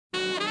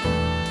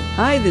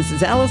Hi, this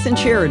is Allison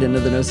Sheridan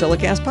of the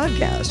NosillaCast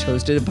podcast,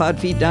 hosted at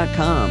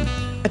podfeet.com,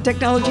 a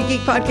technology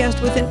geek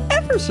podcast with an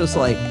ever so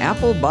slight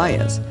Apple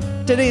bias.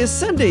 Today is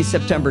Sunday,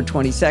 September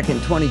 22nd,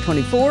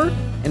 2024,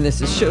 and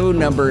this is show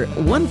number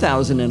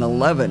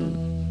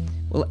 1011.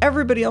 Well,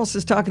 everybody else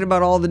is talking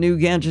about all the new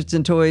gadgets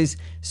and toys,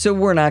 so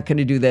we're not going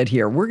to do that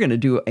here. We're going to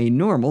do a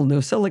normal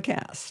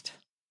NosillaCast.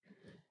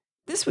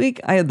 This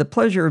week, I had the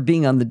pleasure of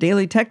being on the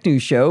Daily Tech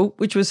News Show,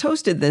 which was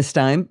hosted this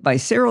time by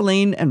Sarah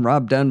Lane and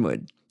Rob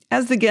Dunwood.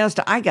 As the guest,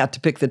 I got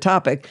to pick the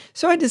topic,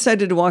 so I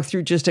decided to walk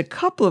through just a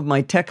couple of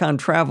my Tech on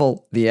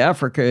Travel, the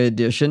Africa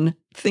edition,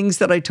 things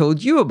that I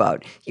told you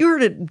about. You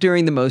heard it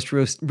during the most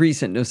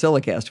recent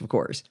NosillaCast, of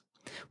course.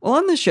 Well,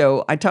 on the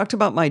show, I talked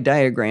about my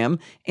diagram,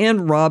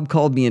 and Rob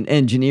called me an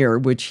engineer,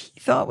 which he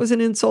thought was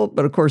an insult,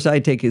 but of course I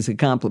take as a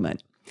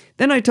compliment.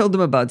 Then I told them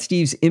about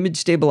Steve's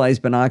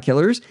image-stabilized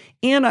binoculars,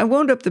 and I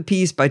wound up the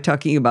piece by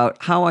talking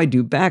about how I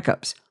do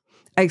backups.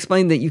 I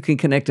explained that you can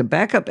connect a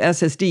backup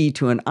SSD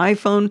to an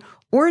iPhone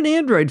or an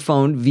Android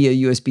phone via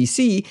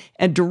USB-C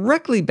and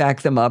directly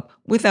back them up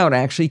without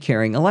actually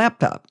carrying a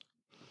laptop.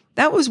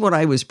 That was what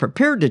I was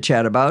prepared to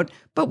chat about,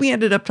 but we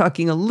ended up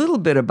talking a little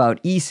bit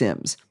about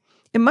eSIMs.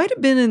 It might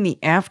have been in the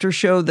after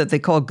show that they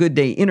call Good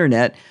Day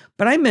Internet,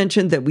 but I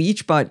mentioned that we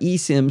each bought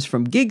eSIMs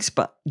from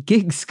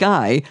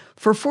GigSky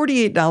for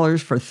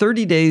 $48 for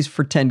 30 days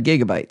for 10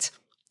 gigabytes.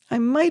 I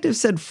might have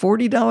said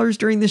 $40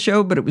 during the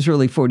show, but it was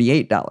really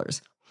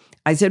 $48.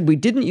 I said we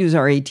didn't use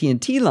our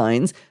AT&T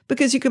lines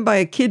because you can buy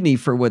a kidney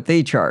for what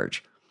they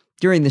charge.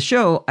 During the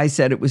show, I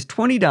said it was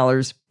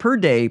 $20 per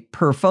day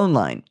per phone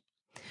line.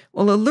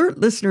 Well, alert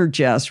listener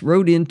Jess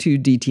wrote into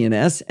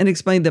DTNS and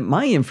explained that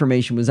my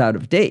information was out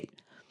of date.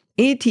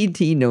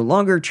 AT&T no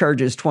longer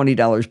charges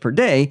 $20 per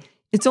day,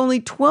 it's only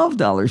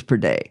 $12 per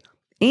day.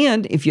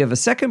 And if you have a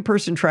second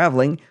person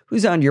traveling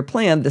who's on your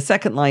plan, the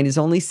second line is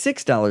only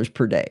 $6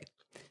 per day.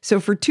 So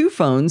for two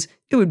phones,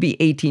 it would be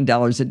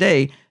 $18 a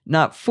day,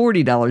 not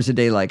 $40 a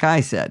day like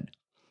I said.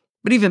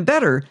 But even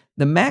better,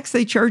 the max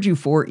they charge you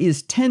for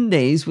is 10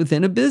 days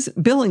within a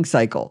billing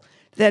cycle.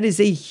 That is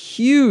a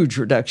huge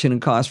reduction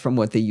in cost from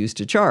what they used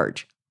to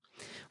charge.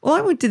 Well,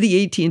 I went to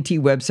the AT&T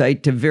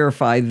website to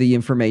verify the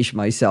information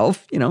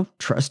myself,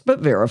 trust but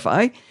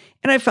verify,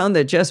 and I found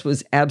that Jess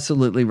was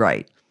absolutely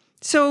right.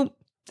 So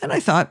then I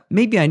thought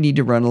maybe I need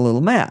to run a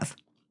little math.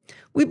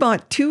 We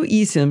bought two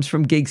eSIMs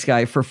from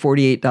GigSky for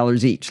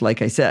 $48 each,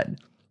 like I said.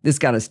 This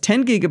got us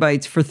 10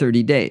 gigabytes for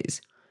 30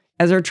 days.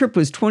 As our trip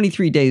was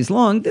 23 days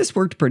long, this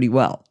worked pretty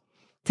well.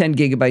 10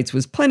 gigabytes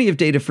was plenty of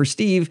data for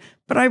Steve,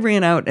 but I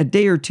ran out a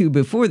day or two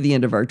before the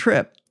end of our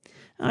trip.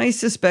 I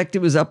suspect it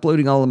was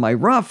uploading all of my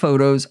raw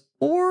photos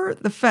or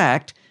the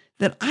fact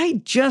that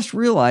I just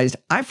realized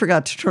I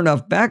forgot to turn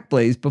off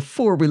Backblaze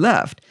before we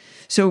left.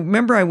 So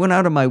remember I went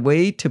out of my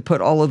way to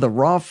put all of the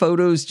raw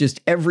photos,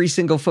 just every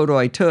single photo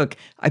I took,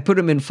 I put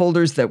them in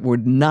folders that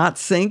would not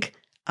sync?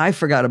 I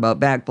forgot about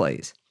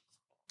Backblaze.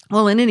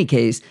 Well, in any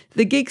case,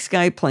 the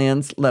GigSky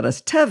plans let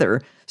us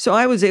tether, so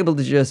I was able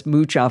to just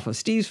mooch off of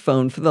Steve's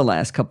phone for the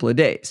last couple of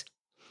days.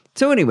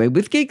 So anyway,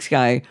 with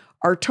GigSky,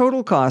 our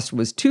total cost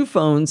was two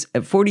phones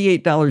at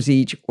 $48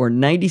 each or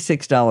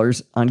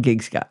 $96 on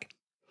GigSky.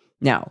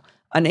 Now,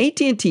 on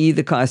AT&T,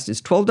 the cost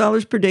is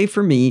 $12 per day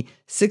for me,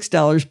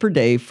 $6 per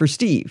day for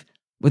Steve,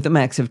 with a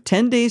max of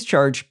 10 days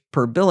charge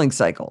per billing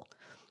cycle.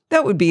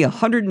 That would be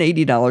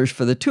 $180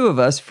 for the two of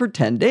us for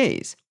 10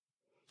 days.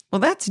 Well,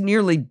 that's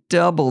nearly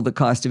double the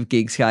cost of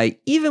GigSky,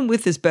 even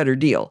with this better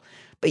deal.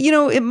 But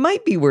it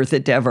might be worth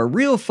it to have our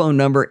real phone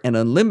number and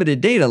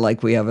unlimited data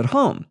like we have at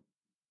home.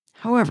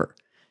 However,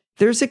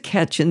 there's a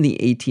catch in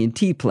the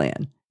AT&T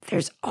plan.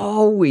 There's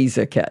always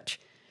a catch.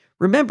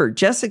 Remember,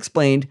 Jess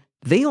explained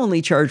they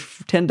only charge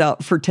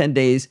for 10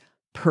 days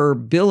per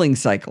billing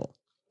cycle.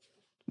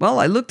 Well,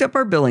 I looked up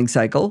our billing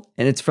cycle,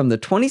 and it's from the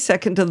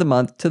 22nd of the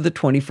month to the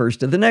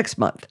 21st of the next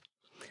month.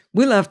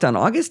 We left on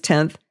August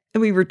 10th,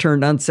 and we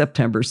returned on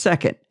September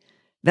 2nd.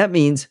 That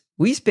means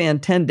we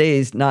spanned 10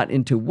 days not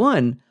into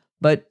one,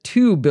 but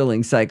two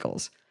billing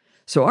cycles.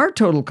 So our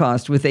total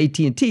cost with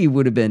AT&T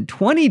would have been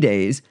 20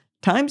 days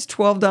times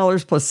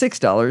 $12 plus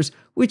 $6,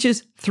 which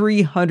is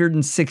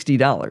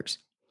 $360.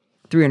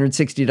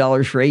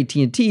 $360 for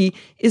AT&T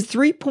is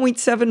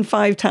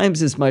 3.75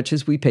 times as much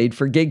as we paid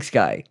for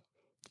GigSky.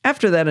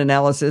 After that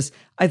analysis,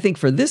 I think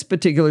for this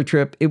particular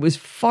trip, it was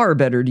far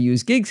better to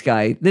use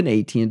GigSky than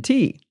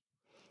AT&T.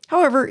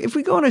 However, if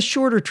we go on a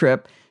shorter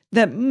trip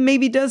that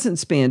maybe doesn't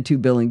span two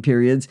billing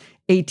periods,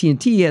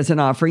 AT&T has an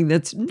offering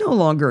that's no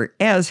longer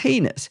as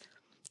heinous.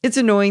 It's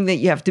annoying that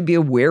you have to be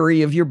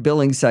wary of your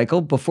billing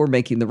cycle before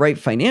making the right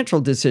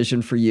financial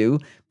decision for you,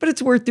 but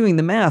it's worth doing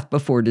the math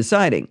before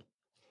deciding.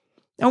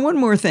 Now, one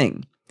more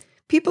thing.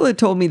 People had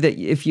told me that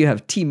if you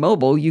have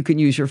T-Mobile, you can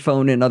use your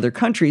phone in other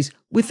countries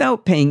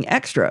without paying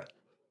extra.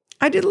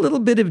 I did a little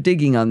bit of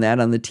digging on that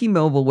on the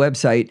T-Mobile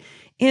website,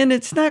 and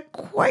it's not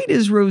quite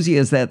as rosy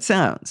as that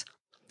sounds.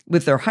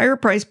 With their higher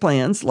price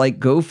plans like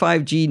Go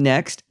 5G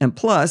Next and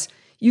Plus,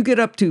 you get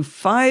up to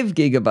 5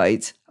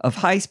 gigabytes of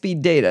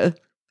high-speed data,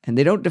 and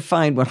they don't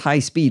define what high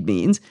speed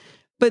means,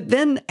 But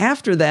then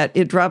after that,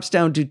 it drops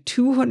down to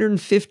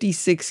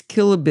 256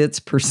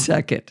 kilobits per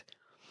second.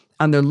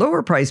 On their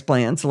lower price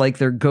plans, like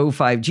their Go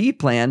 5G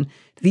plan,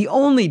 the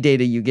only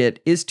data you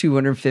get is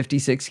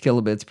 256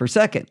 kilobits per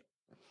second.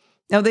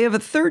 Now, they have a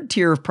third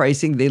tier of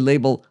pricing they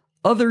label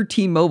Other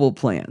T-Mobile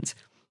plans.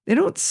 They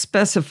don't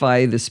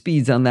specify the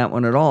speeds on that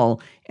one at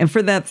all, and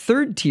for that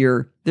third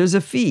tier, there's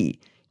a fee.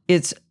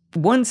 It's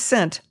 1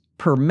 cent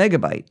per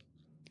megabyte.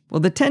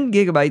 Well, the 10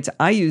 gigabytes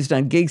I used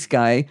on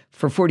GigSky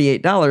for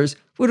 $48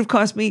 would have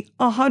cost me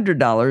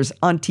 $100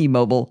 on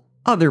T-Mobile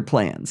other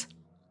plans.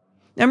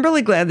 I'm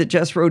really glad that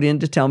Jess wrote in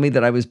to tell me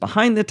that I was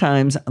behind the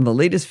times on the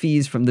latest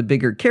fees from the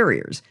bigger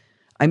carriers.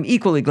 I'm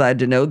equally glad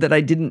to know that I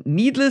didn't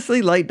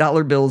needlessly light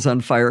dollar bills on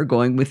fire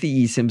going with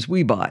the eSIMs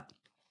we bought.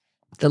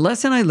 The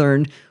lesson I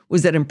learned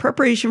was that in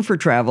preparation for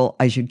travel,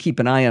 I should keep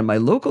an eye on my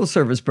local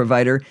service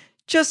provider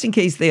just in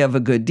case they have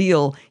a good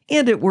deal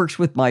and it works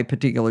with my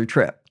particular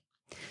trip.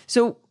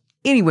 So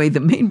anyway, the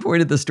main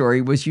point of the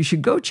story was you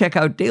should go check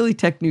out Daily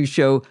Tech News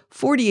Show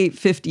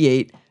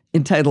 4858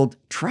 entitled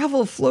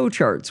Travel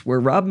Flowcharts, where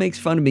Rob makes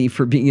fun of me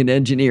for being an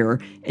engineer,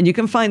 and you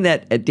can find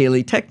that at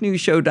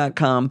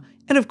dailytechnewsshow.com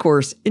and, of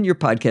course, in your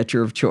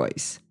podcatcher of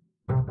choice.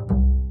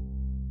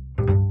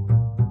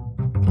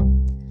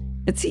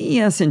 At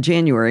CES in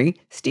January,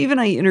 Steve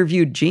and I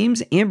interviewed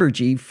James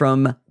Ambergy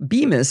from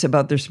Bemis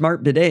about their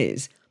smart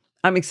bidets.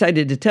 I'm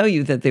excited to tell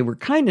you that they were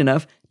kind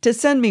enough to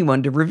send me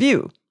one to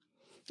review.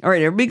 All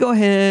right, everybody go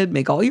ahead,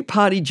 make all your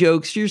potty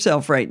jokes to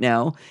yourself right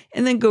now,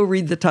 and then go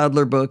read the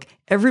toddler book,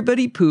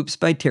 Everybody Poops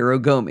by Taro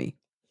Gomi.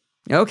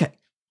 Okay,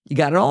 you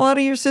got it all out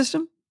of your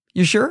system?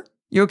 You sure?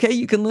 You okay?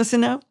 You can listen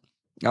now?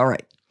 All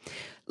right.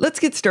 Let's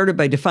get started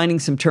by defining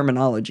some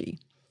terminology.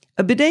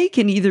 A bidet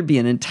can either be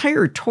an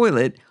entire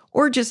toilet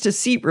or just a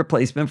seat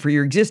replacement for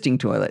your existing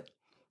toilet.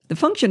 The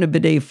function a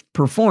bidet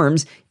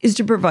performs is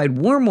to provide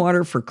warm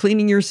water for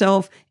cleaning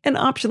yourself and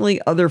optionally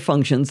other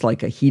functions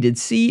like a heated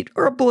seat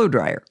or a blow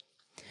dryer.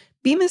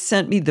 Bemis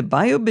sent me the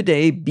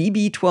BioBidet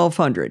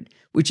BB1200,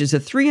 which is a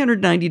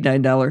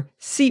 $399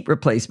 seat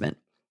replacement.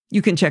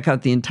 You can check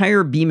out the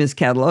entire Bemis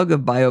catalog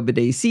of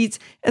BioBidet seats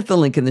at the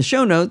link in the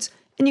show notes,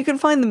 and you can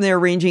find them there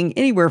ranging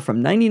anywhere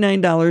from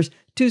 $99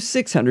 to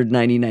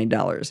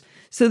 $699.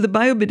 So the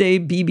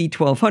BioBidet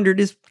BB1200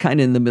 is kind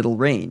of in the middle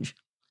range.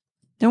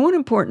 Now, one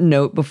important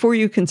note before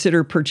you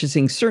consider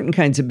purchasing certain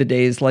kinds of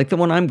bidets like the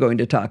one I'm going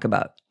to talk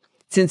about.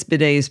 Since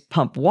bidets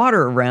pump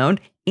water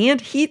around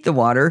and heat the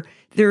water,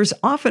 there's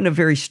often a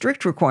very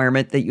strict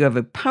requirement that you have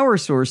a power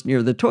source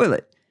near the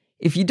toilet.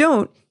 If you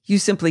don't, you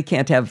simply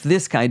can't have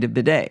this kind of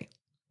bidet.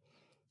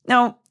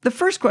 Now, the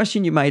first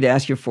question you might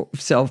ask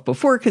yourself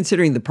before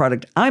considering the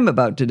product I'm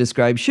about to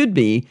describe should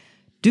be,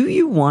 do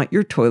you want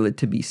your toilet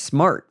to be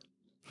smart?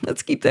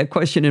 Let's keep that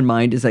question in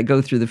mind as I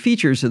go through the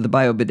features of the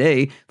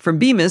BioBidet from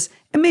Bemis,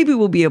 and maybe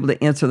we'll be able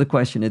to answer the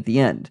question at the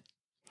end.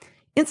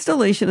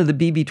 Installation of the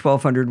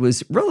BB1200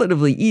 was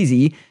relatively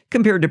easy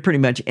compared to pretty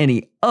much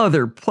any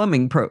other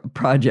plumbing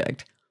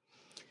project.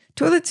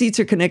 Toilet seats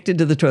are connected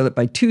to the toilet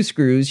by 2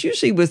 screws,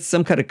 usually with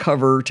some kind of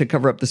cover to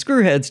cover up the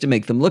screw heads to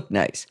make them look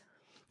nice.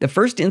 The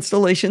first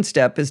installation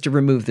step is to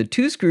remove the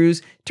 2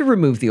 screws to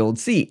remove the old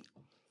seat.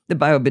 The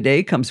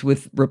BioBidet comes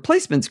with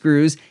replacement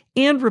screws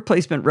and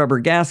replacement rubber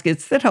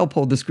gaskets that help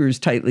hold the screws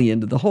tightly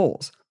into the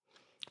holes.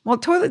 While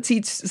toilet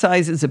seat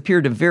sizes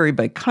appear to vary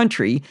by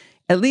country,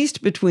 at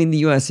least between the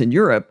US and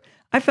Europe,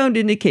 I found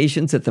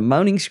indications that the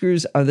mounting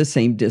screws are the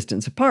same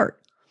distance apart.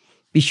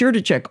 Be sure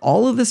to check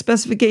all of the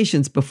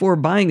specifications before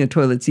buying a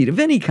toilet seat of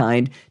any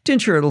kind to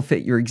ensure it'll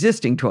fit your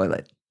existing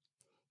toilet.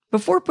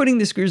 Before putting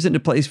the screws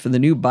into place for the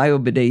new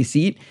BioBidet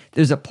seat,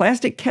 there's a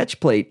plastic catch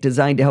plate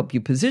designed to help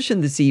you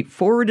position the seat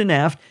forward and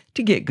aft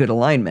to get good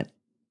alignment.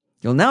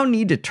 You'll now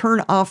need to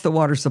turn off the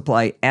water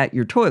supply at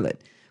your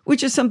toilet,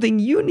 which is something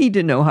you need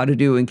to know how to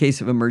do in case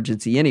of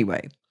emergency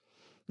anyway.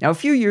 Now, a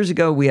few years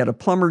ago, we had a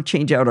plumber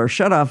change out our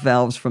shutoff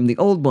valves from the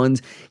old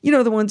ones. You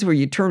know, the ones where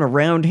you turn a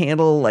round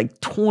handle like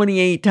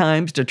 28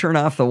 times to turn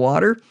off the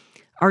water?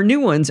 Our new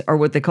ones are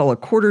what they call a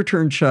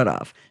quarter-turn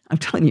shutoff. I'm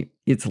telling you,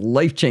 it's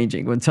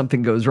life-changing when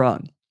something goes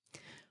wrong.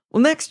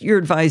 Well, next, you're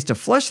advised to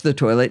flush the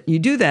toilet. You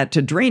do that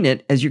to drain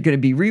it as you're going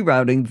to be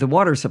rerouting the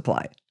water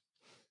supply.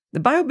 The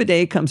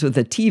BioBidet comes with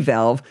a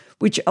T-valve,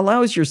 which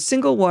allows your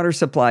single water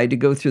supply to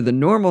go through the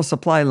normal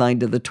supply line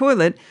to the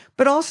toilet,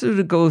 but also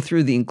to go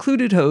through the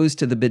included hose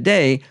to the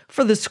bidet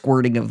for the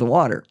squirting of the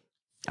water.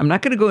 I'm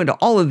not going to go into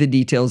all of the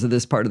details of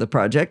this part of the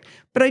project,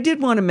 but I did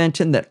want to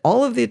mention that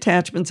all of the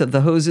attachments of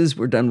the hoses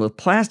were done with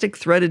plastic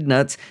threaded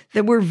nuts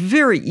that were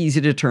very easy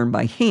to turn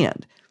by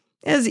hand.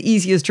 As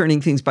easy as turning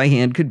things by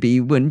hand could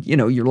be when,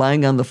 you're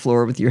lying on the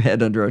floor with your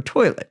head under a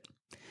toilet.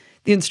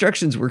 The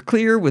instructions were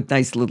clear with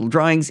nice little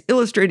drawings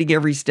illustrating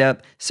every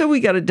step, so we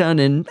got it done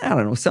in,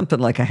 something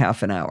like a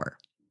half an hour.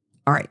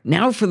 All right,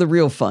 now for the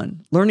real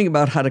fun, learning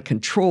about how to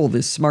control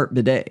this smart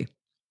bidet.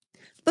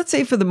 Let's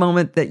say for the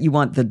moment that you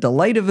want the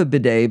delight of a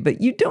bidet, but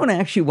you don't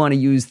actually want to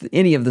use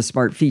any of the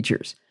smart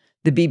features.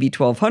 The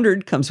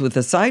BB1200 comes with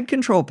a side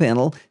control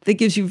panel that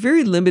gives you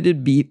very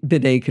limited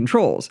bidet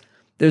controls.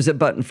 There's a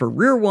button for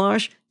rear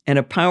wash, and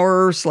a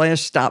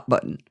power/stop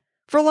button.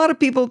 For a lot of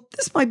people,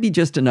 this might be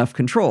just enough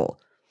control.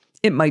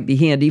 It might be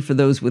handy for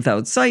those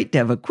without sight to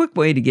have a quick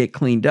way to get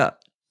cleaned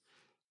up.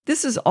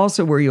 This is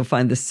also where you'll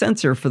find the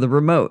sensor for the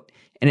remote,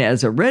 and it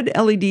has a red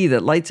LED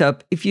that lights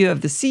up if you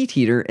have the seat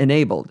heater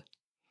enabled.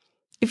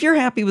 If you're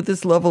happy with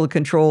this level of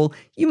control,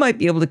 you might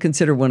be able to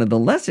consider one of the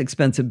less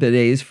expensive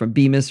bidets from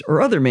Bemis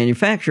or other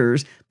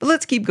manufacturers, but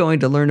let's keep going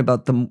to learn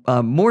about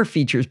the more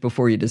features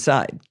before you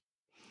decide.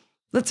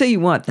 Let's say you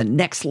want the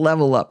next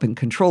level up in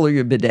control of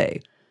your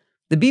bidet.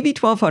 The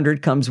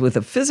BB1200 comes with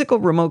a physical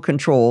remote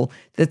control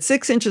that's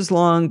 6 inches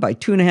long by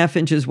 2.5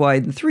 inches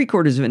wide and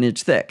 3/4 of an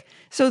inch thick,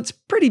 so it's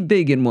pretty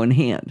big in one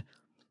hand.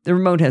 The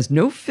remote has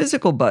no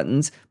physical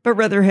buttons, but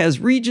rather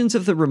has regions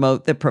of the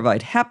remote that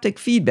provide haptic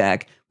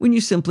feedback when you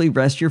simply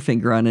rest your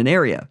finger on an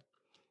area.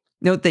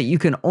 Note that you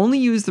can only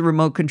use the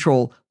remote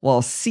control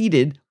while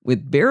seated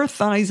with bare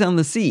thighs on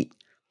the seat.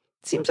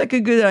 Seems like a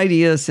good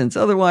idea since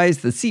otherwise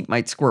the seat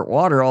might squirt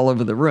water all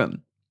over the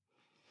room.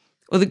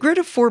 Well, the grid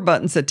of 4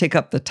 buttons that take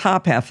up the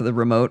top half of the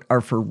remote are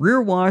for rear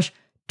wash,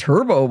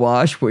 turbo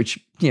wash,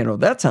 which,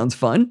 that sounds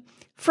fun,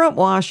 front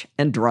wash,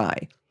 and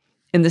dry.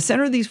 In the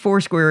center of these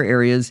 4 square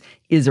areas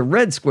is a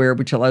red square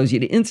which allows you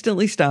to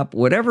instantly stop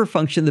whatever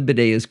function the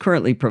bidet is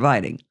currently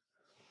providing.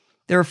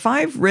 There are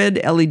 5 red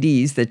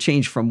LEDs that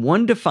change from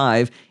 1 to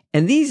 5,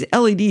 and these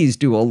LEDs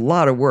do a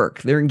lot of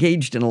work. They're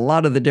engaged in a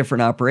lot of the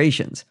different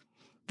operations.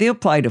 They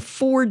apply to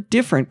 4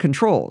 different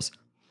controls.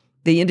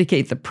 They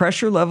indicate the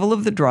pressure level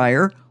of the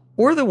dryer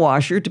or the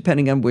washer,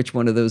 depending on which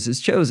one of those is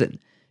chosen.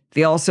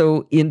 They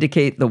also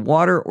indicate the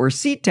water or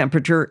seat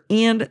temperature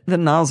and the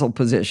nozzle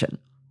position.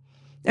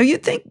 Now,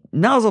 you'd think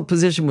nozzle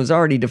position was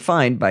already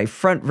defined by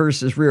front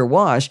versus rear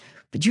wash,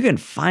 but you can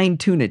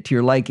fine-tune it to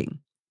your liking.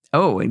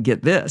 Oh, and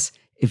get this.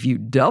 If you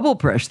double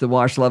press the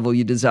wash level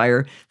you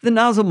desire, the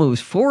nozzle moves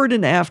forward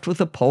and aft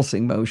with a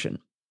pulsing motion.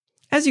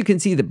 As you can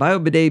see, the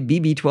BioBidet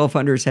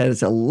BB1200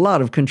 has a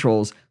lot of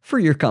controls for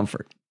your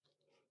comfort.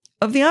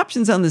 Of the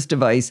options on this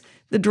device,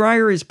 the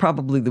dryer is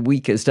probably the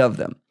weakest of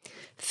them.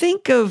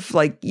 Think of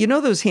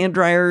those hand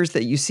dryers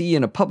that you see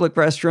in a public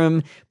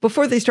restroom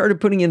before they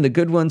started putting in the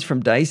good ones from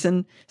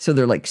Dyson, so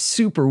they're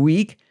super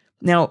weak.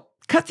 Now,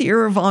 cut the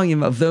air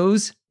volume of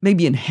those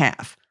maybe in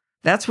half.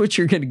 That's what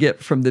you're going to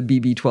get from the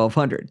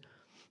BB1200.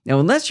 Now,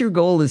 unless your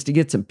goal is to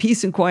get some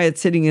peace and quiet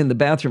sitting in the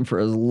bathroom for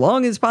as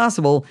long as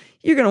possible,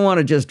 you're going to want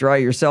to just dry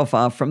yourself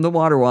off from the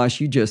water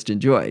wash you just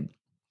enjoyed.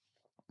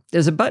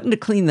 There's a button to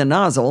clean the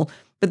nozzle,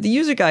 but the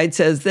user guide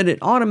says that it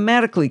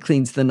automatically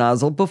cleans the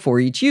nozzle before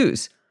each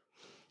use.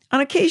 On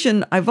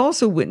occasion, I've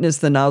also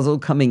witnessed the nozzle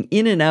coming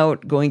in and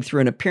out, going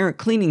through an apparent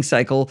cleaning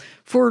cycle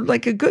for a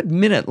good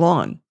minute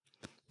long.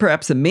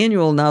 Perhaps a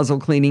manual nozzle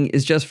cleaning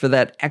is just for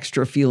that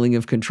extra feeling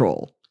of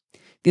control.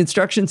 The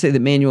instructions say that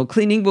manual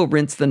cleaning will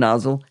rinse the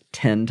nozzle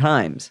 10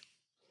 times.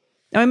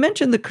 Now, I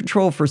mentioned the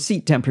control for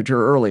seat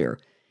temperature earlier.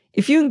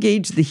 If you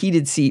engage the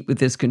heated seat with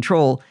this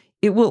control,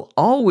 it will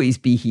always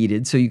be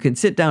heated so you can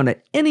sit down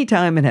at any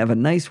time and have a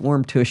nice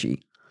warm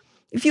tushy.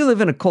 If you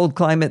live in a cold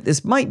climate,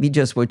 this might be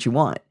just what you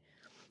want.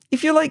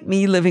 If you're like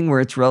me, living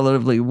where it's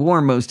relatively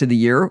warm most of the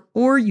year,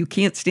 or you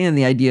can't stand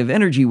the idea of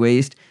energy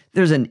waste,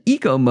 there's an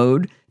eco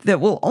mode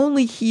that will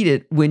only heat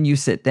it when you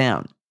sit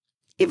down.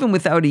 Even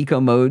without eco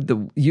mode,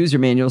 the user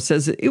manual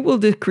says that it will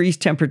decrease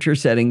temperature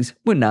settings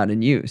when not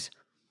in use.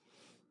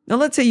 Now,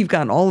 let's say you've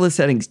gotten all the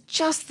settings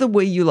just the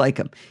way you like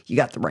them. You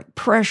got the right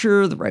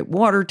pressure, the right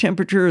water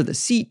temperature, the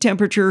seat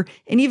temperature,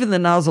 and even the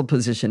nozzle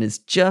position is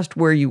just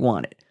where you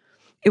want it.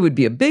 It would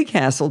be a big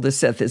hassle to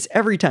set this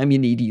every time you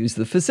need to use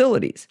the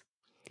facilities.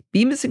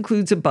 Bemis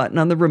includes a button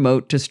on the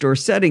remote to store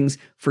settings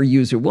for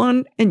user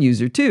 1 and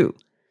user 2.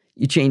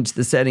 You change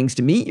the settings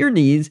to meet your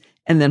needs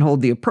and then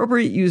hold the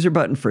appropriate user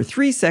button for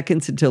 3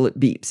 seconds until it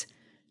beeps.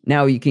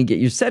 Now you can get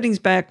your settings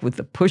back with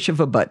the push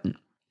of a button.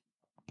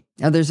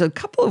 Now there's a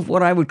couple of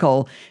what I'd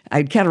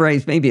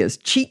categorize maybe as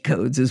cheat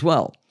codes as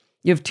well.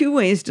 You have 2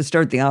 ways to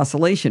start the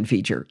oscillation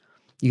feature.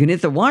 You can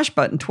hit the wash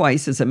button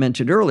twice, as I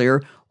mentioned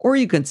earlier, or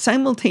you can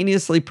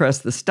simultaneously press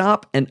the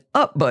stop and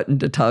up button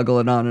to toggle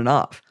it on and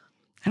off.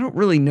 I don't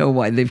really know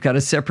why they've got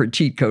a separate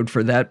cheat code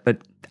for that, but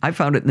I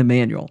found it in the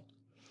manual.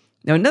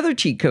 Now, another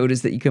cheat code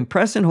is that you can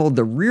press and hold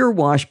the rear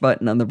wash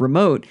button on the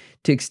remote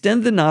to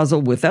extend the nozzle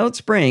without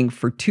spraying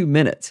for 2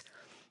 minutes.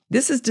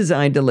 This is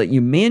designed to let you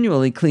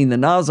manually clean the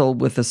nozzle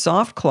with a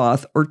soft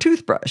cloth or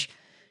toothbrush.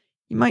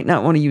 You might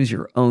not want to use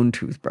your own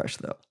toothbrush,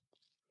 though.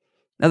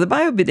 Now, the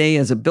BioBidet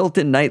has a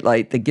built-in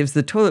nightlight that gives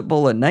the toilet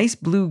bowl a nice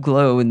blue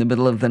glow in the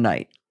middle of the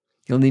night.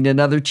 You'll need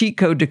another cheat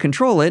code to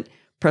control it.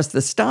 Press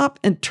the stop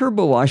and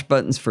turbo wash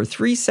buttons for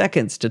 3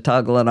 seconds to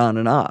toggle it on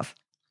and off.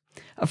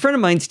 A friend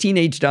of mine's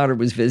teenage daughter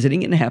was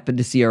visiting and happened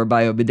to see our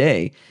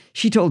BioBidet.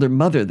 She told her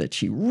mother that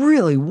she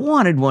really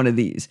wanted one of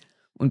these.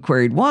 When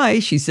queried why,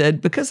 she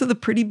said, because of the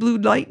pretty blue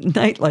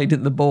nightlight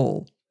in the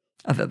bowl.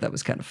 I thought that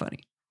was kind of funny.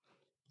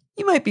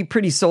 You might be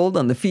pretty sold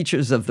on the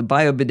features of the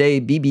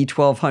BioBidet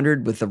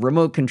BB1200 with the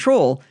remote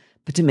control,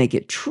 but to make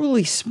it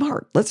truly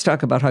smart, let's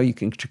talk about how you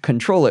can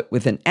control it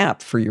with an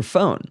app for your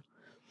phone.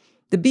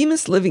 The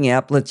Bemis Living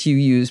app lets you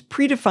use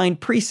predefined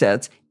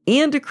presets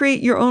and to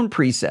create your own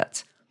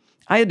presets.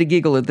 I had to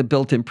giggle at the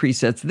built-in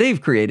presets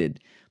they've created.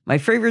 My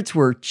favorites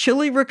were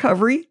Chili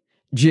Recovery,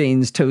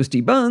 Jane's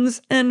Toasty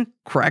Buns, and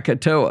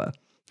Krakatoa.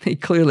 They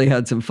clearly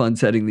had some fun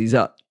setting these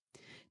up.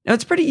 Now,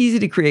 it's pretty easy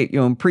to create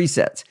your own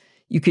presets.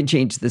 You can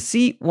change the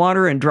seat,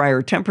 water, and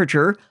dryer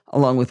temperature,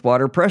 along with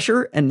water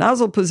pressure and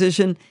nozzle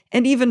position,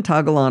 and even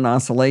toggle on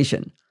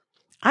oscillation.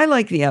 I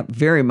like the app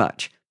very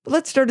much, but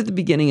let's start at the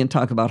beginning and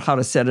talk about how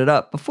to set it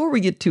up before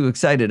we get too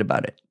excited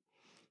about it.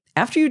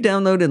 After you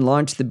download and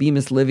launch the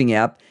Bemis Living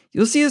app,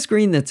 you'll see a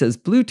screen that says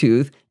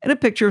Bluetooth and a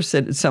picture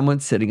of someone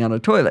sitting on a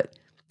toilet.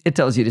 It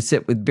tells you to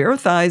sit with bare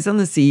thighs on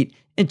the seat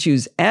and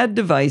choose Add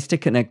Device to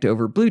connect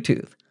over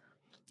Bluetooth.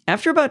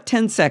 After about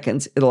 10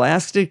 seconds, it'll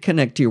ask to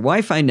connect to your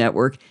Wi-Fi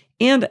network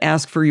and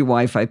ask for your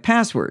Wi-Fi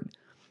password.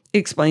 It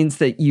explains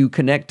that you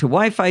connect to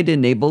Wi-Fi to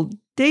enable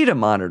data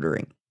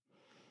monitoring.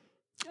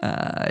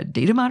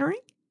 Data monitoring?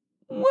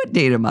 What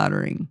data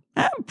monitoring?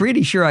 I'm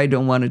pretty sure I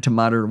don't want it to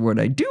monitor what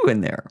I do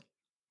in there.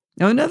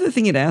 Now, another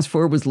thing it asked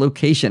for was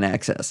location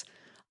access.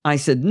 I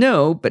said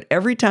no, but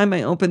every time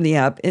I opened the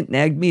app, it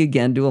nagged me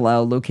again to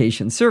allow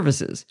location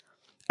services.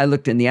 I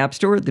looked in the App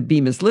Store at the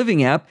Bemis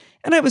Living app,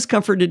 and I was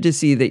comforted to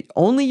see that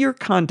only your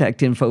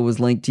contact info was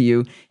linked to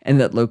you and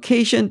that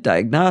location,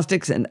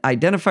 diagnostics, and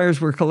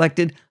identifiers were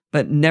collected,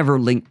 but never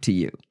linked to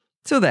you.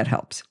 So that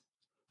helps.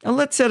 Now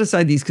let's set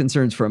aside these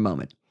concerns for a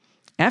moment.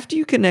 After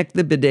you connect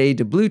the bidet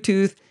to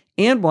Bluetooth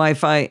and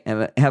Wi-Fi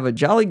and have a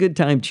jolly good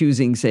time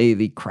choosing, say,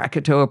 the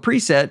Krakatoa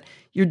preset,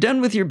 you're done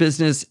with your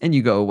business and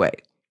you go away.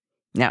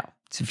 Now,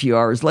 it's a few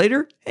hours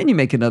later and you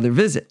make another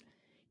visit.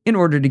 In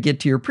order to get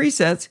to your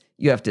presets,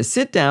 you have to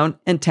sit down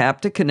and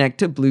tap to connect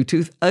to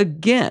Bluetooth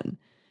again.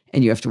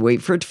 And you have to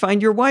wait for it to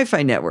find your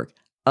Wi-Fi network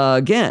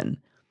again.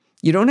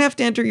 You don't have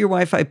to enter your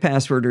Wi-Fi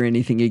password or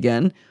anything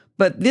again,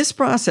 but this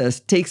process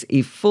takes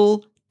a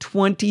full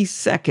 20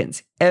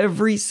 seconds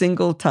every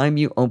single time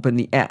you open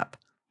the app.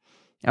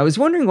 I was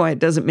wondering why it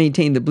doesn't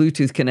maintain the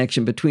Bluetooth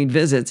connection between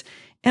visits,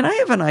 and I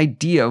have an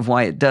idea of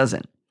why it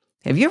doesn't.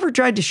 Have you ever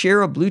tried to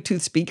share a Bluetooth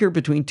speaker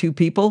between two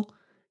people?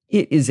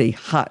 It is a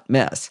hot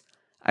mess.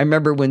 I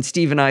remember when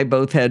Steve and I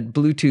both had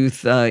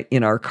Bluetooth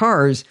in our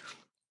cars,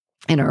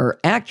 in our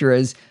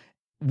Acuras,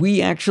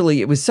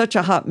 it was such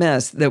a hot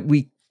mess that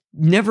we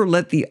never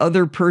let the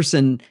other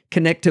person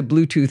connect to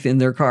Bluetooth in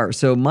their car.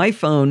 So my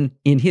phone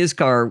in his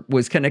car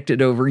was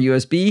connected over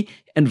USB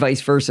and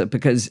vice versa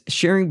because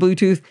sharing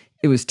Bluetooth,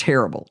 it was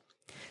terrible.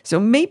 So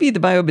maybe the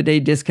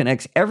BioBidet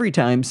disconnects every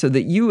time so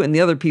that you and the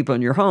other people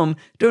in your home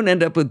don't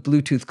end up with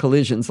Bluetooth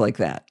collisions like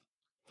that.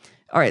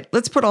 All right,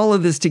 let's put all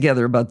of this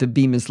together about the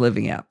Bemis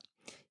Living app.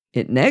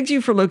 It nags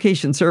you for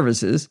location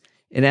services.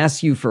 It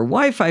asks you for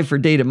Wi-Fi for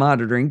data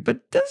monitoring,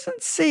 but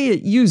doesn't say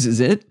it uses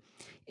it.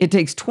 It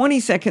takes 20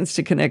 seconds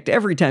to connect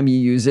every time you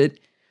use it,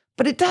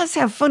 but it does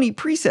have funny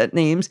preset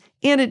names,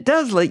 and it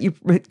does let you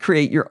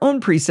create your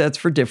own presets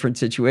for different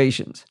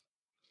situations.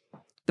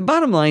 The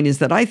bottom line is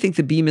that I think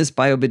the Bemis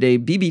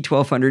BioBidet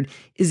BB1200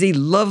 is a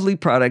lovely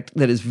product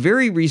that is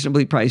very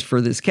reasonably priced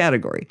for this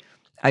category.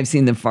 I've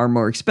seen them far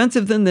more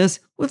expensive than this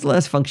with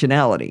less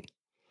functionality.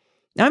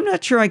 Now, I'm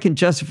not sure I can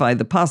justify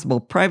the possible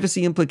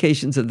privacy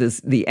implications of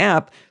the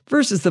app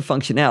versus the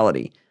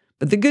functionality,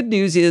 but the good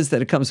news is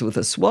that it comes with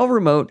a swell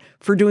remote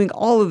for doing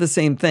all of the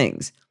same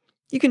things.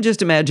 You can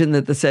just imagine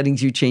that the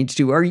settings you change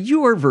to are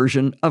your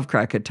version of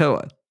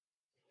Krakatoa.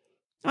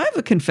 I have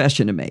a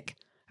confession to make.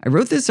 I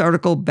wrote this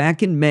article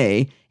back in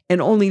May and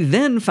only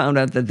then found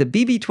out that the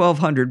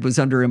BB1200 was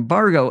under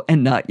embargo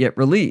and not yet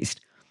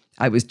released.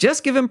 I was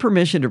just given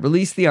permission to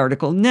release the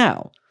article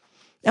now.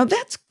 Now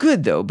that's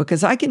good though,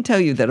 because I can tell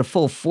you that a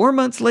full 4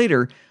 months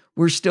later,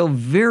 we're still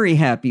very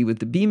happy with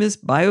the Bemis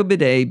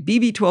BioBidet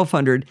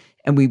BB1200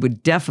 and we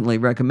would definitely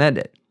recommend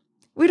it.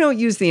 We don't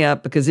use the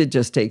app because it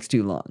just takes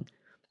too long.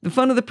 The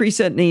fun of the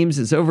preset names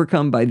is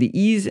overcome by the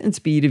ease and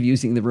speed of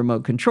using the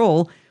remote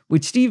control,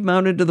 which Steve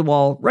mounted to the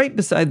wall right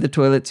beside the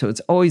toilet so it's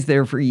always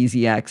there for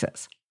easy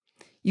access.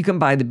 You can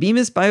buy the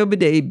Bemis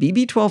BioBidet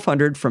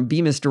BB1200 from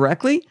Bemis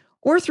directly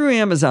or through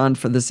Amazon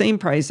for the same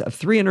price of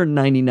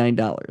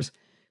 $399.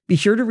 Be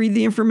sure to read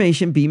the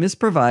information Bemis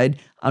provide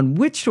on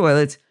which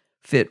toilets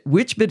fit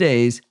which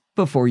bidets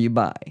before you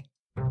buy.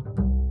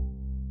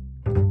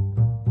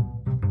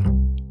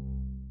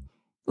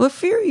 Well, a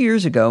few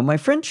years ago, my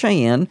friend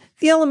Cheyenne,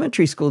 the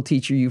elementary school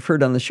teacher you've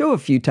heard on the show a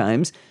few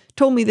times,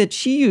 told me that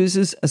she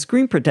uses a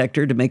screen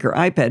protector to make her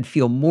iPad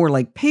feel more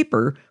like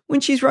paper when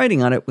she's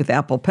writing on it with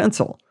Apple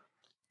Pencil.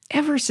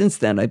 Ever since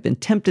then, I've been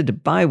tempted to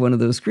buy one of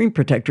those screen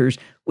protectors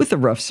with a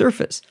rough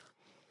surface.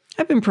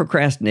 I've been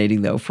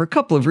procrastinating, though, for a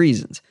couple of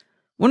reasons.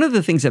 One of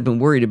the things I've been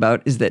worried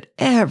about is that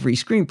every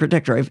screen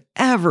protector I've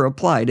ever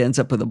applied ends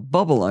up with a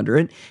bubble under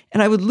it,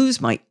 and I would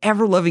lose my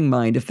ever-loving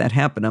mind if that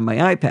happened on my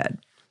iPad.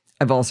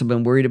 I've also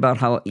been worried about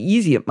how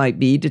easy it might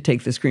be to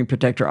take the screen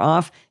protector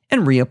off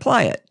and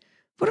reapply it.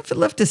 What if it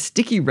left a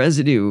sticky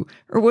residue,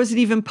 or was it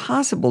even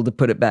possible to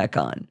put it back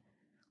on?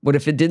 What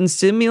if it didn't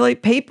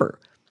simulate paper?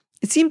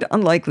 It seemed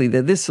unlikely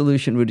that this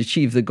solution would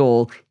achieve the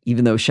goal,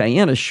 even though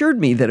Cheyenne assured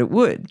me that it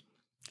would.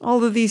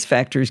 All of these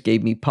factors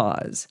gave me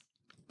pause.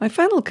 My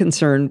final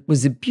concern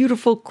was the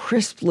beautiful,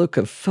 crisp look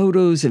of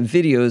photos and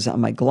videos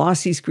on my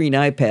glossy screen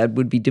iPad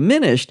would be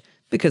diminished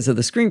because of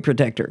the screen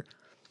protector.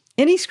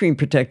 Any screen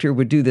protector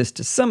would do this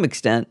to some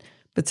extent,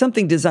 but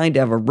something designed to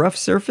have a rough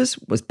surface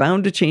was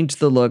bound to change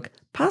the look,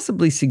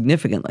 possibly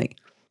significantly.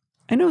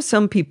 I know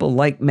some people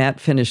like matte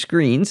finish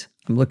screens.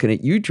 I'm looking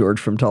at you, George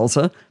from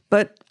Tulsa,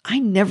 but I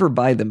never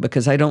buy them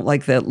because I don't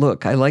like that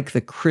look. I like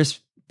the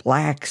crisp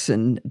blacks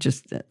and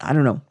just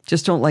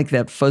don't like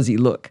that fuzzy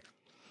look.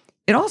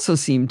 It also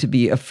seemed to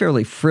be a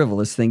fairly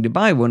frivolous thing to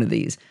buy one of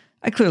these.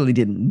 I clearly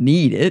didn't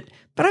need it,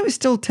 but I was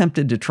still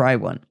tempted to try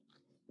one.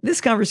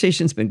 This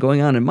conversation's been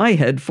going on in my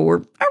head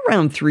for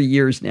around 3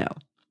 years now.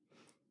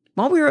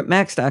 While we were at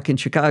MacStock in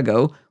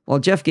Chicago, while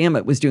Jeff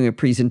Gamet was doing a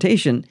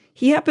presentation,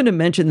 he happened to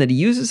mention that he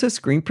uses a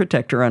screen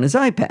protector on his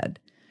iPad.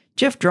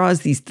 Jeff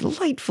draws these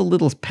delightful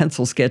little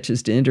pencil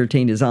sketches to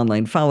entertain his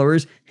online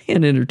followers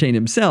and entertain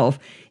himself,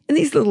 and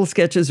these little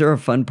sketches are a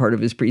fun part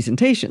of his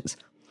presentations.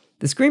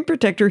 The screen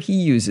protector he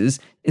uses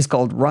is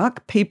called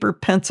Rock Paper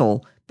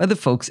Pencil by the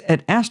folks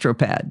at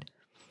AstroPad.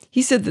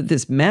 He said that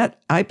this matte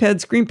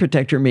iPad screen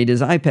protector made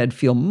his iPad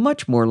feel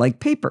much more like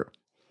paper.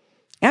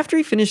 After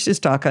he finished his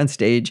talk on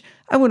stage,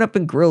 I went up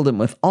and grilled him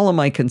with all of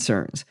my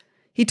concerns.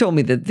 He told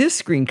me that this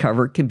screen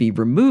cover can be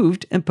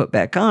removed and put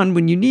back on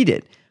when you need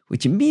it,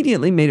 which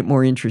immediately made it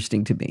more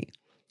interesting to me.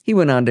 He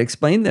went on to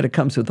explain that it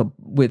comes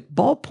with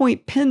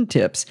ballpoint pen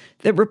tips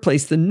that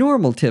replace the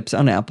normal tips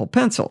on Apple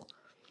Pencil.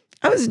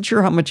 I wasn't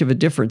sure how much of a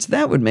difference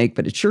that would make,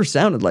 but it sure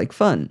sounded like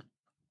fun.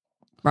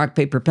 Rock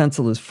Paper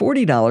Pencil is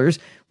 $40,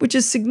 which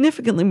is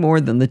significantly more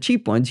than the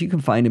cheap ones you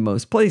can find in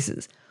most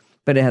places.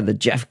 But it had the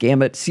Jeff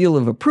Gamet seal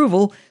of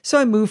approval, so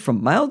I moved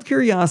from mild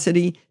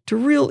curiosity to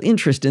real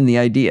interest in the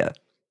idea.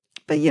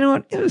 But you know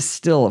what? It was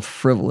still a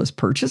frivolous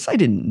purchase. I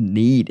didn't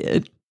need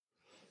it.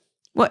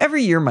 Well,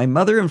 every year my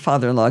mother and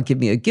father-in-law give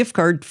me a gift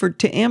card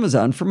to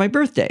Amazon for my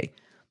birthday.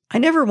 I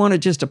never want to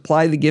just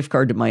apply the gift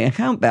card to my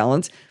account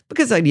balance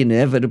because I'd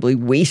inevitably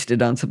waste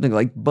it on something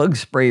like bug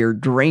spray or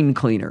drain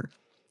cleaner.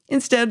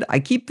 Instead, I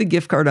keep the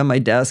gift card on my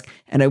desk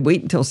and I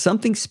wait until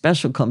something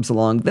special comes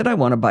along that I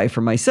want to buy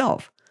for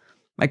myself.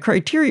 My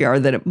criteria are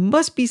that it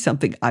must be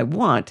something I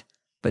want,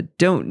 but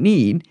don't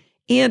need,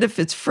 and if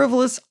it's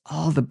frivolous,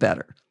 all the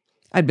better.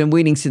 I'd been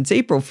waiting since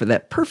April for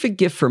that perfect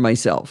gift for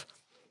myself.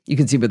 You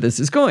can see where this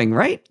is going,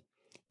 right?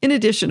 In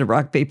addition to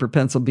Rock Paper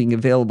Pencil being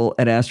available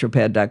at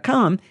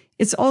astropad.com,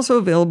 it's also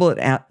available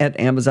at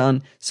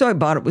Amazon, so I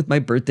bought it with my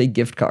birthday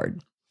gift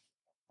card.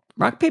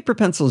 Rock Paper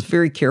Pencil is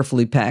very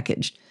carefully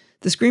packaged.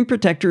 The screen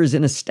protector is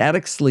in a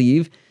static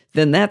sleeve,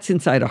 then that's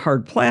inside a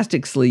hard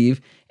plastic sleeve,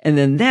 and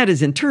then that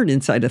is in turn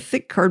inside a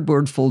thick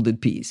cardboard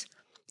folded piece.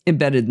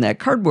 Embedded in that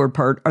cardboard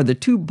part are the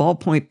 2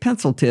 ballpoint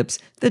pencil tips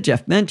that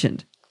Jeff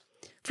mentioned.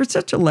 For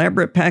such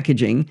elaborate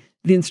packaging,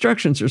 the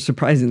instructions are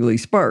surprisingly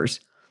sparse.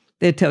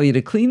 They tell you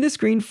to clean the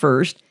screen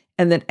first,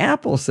 and then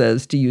Apple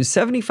says to use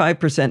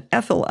 75%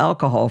 ethyl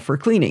alcohol for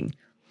cleaning.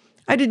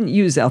 I didn't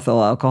use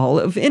ethyl alcohol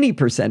of any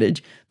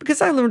percentage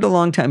because I learned a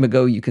long time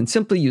ago you can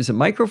simply use a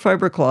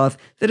microfiber cloth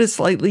that is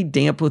slightly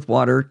damp with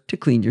water to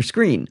clean your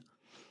screen.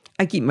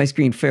 I keep my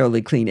screen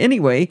fairly clean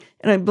anyway,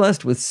 and I'm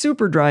blessed with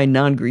super dry,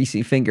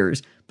 non-greasy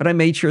fingers, but I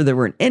made sure there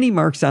weren't any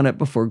marks on it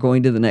before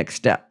going to the next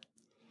step.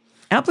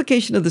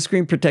 Application of the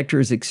screen protector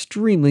is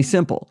extremely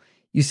simple.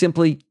 You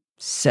simply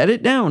set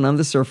it down on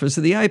the surface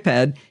of the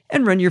iPad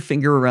and run your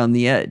finger around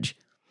the edge.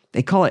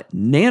 They call it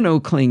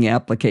nano-cling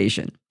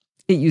application.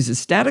 It uses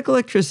static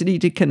electricity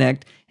to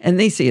connect, and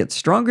they say it's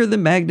stronger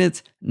than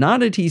magnets,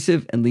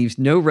 non-adhesive, and leaves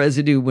no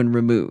residue when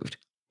removed.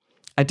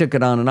 I took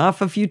it on and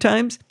off a few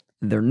times,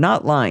 and they're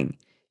not lying.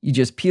 You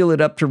just peel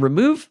it up to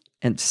remove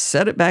and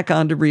set it back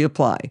on to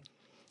reapply.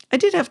 I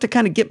did have to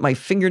kind of get my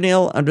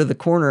fingernail under the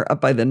corner up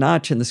by the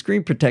notch in the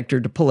screen protector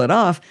to pull it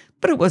off,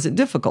 but it wasn't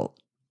difficult.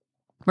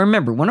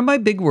 Remember, one of my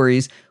big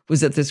worries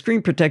was that the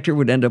screen protector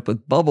would end up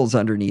with bubbles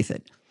underneath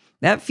it.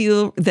 That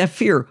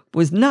fear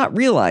was not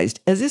realized,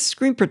 as this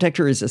screen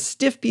protector is a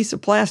stiff piece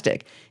of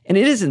plastic, and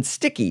it isn't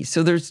sticky,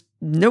 so there's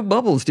no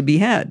bubbles to be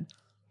had.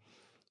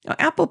 Now,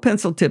 Apple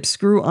Pencil tips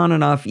screw on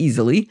and off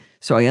easily,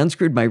 so I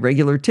unscrewed my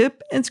regular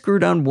tip and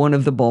screwed on one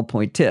of the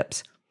ballpoint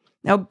tips.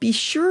 Now, be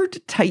sure to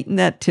tighten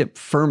that tip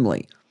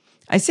firmly.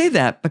 I say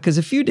that because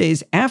a few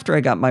days after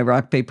I got my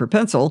Rock Paper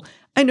Pencil,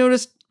 I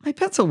noticed my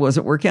pencil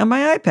wasn't working on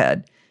my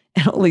iPad,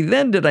 and only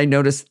then did I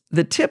notice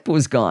the tip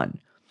was gone.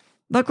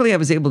 Luckily, I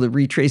was able to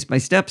retrace my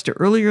steps to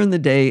earlier in the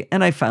day,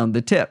 and I found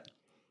the tip.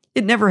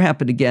 It never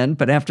happened again,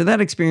 but after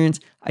that experience,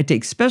 I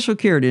take special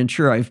care to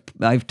ensure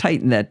I've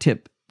tightened that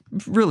tip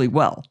really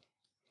well.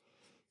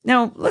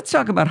 Now, let's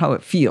talk about how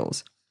it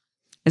feels.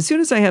 As soon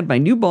as I had my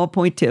new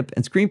ballpoint tip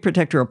and screen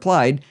protector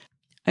applied,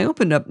 I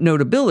opened up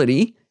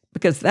Notability,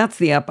 because that's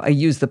the app I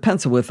use the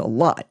pencil with a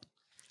lot.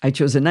 I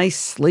chose a nice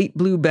slate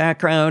blue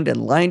background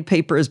and lined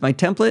paper as my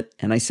template,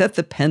 and I set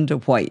the pen to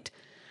white.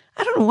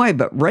 I don't know why,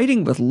 but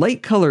writing with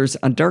light colors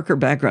on darker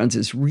backgrounds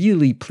is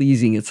really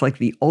pleasing. It's like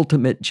the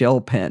ultimate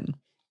gel pen.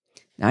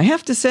 Now, I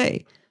have to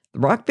say, the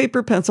rock,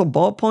 paper, pencil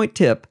ballpoint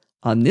tip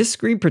on this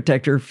screen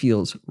protector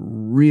feels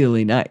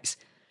really nice.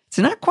 It's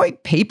not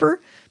quite paper,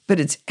 but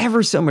it's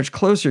ever so much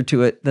closer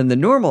to it than the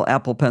normal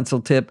Apple Pencil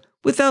tip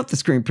without the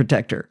screen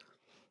protector.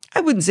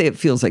 I wouldn't say it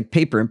feels like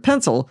paper and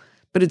pencil,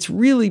 but it's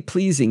really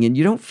pleasing and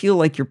you don't feel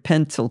like your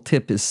pencil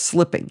tip is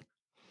slipping.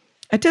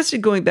 I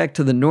tested going back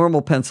to the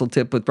normal pencil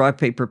tip with rock,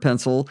 paper,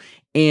 pencil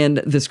and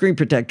the screen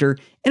protector,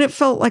 and it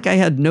felt like I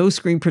had no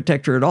screen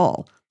protector at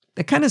all.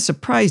 That kind of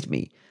surprised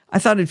me. I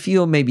thought it'd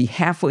feel maybe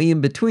halfway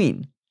in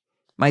between.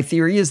 My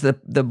theory is that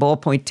the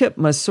ballpoint tip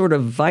must sort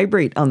of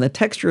vibrate on the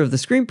texture of the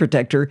screen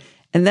protector,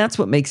 and that's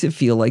what makes it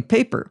feel like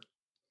paper.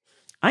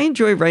 I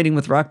enjoy writing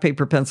with rock,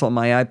 paper, pencil on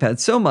my iPad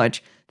so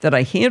much that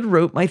I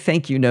hand-wrote my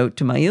thank you note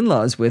to my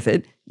in-laws with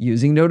it,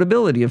 using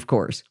Notability, of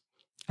course.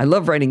 I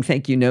love writing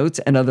thank you notes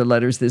and other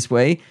letters this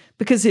way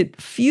because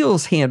it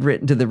feels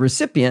handwritten to the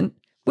recipient,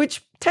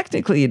 which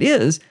technically it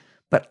is,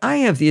 but I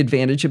have the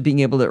advantage of being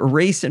able to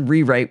erase and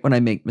rewrite when I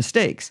make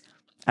mistakes.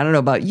 I don't know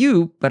about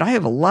you, but I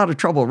have a lot of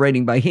trouble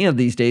writing by hand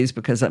these days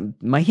because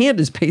my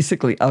hand is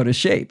basically out of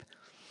shape.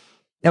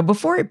 Now,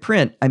 before I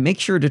print, I make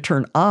sure to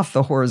turn off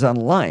the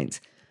horizontal lines.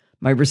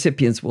 My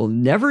recipients will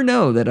never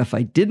know that if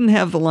I didn't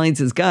have the lines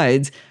as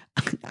guides,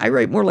 I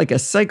write more like a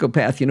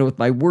psychopath, with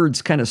my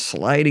words kind of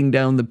sliding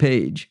down the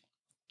page.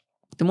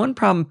 The one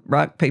problem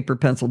rock, paper,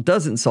 pencil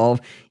doesn't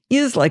solve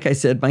is, like I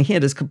said, my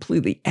hand is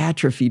completely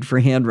atrophied for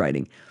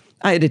handwriting.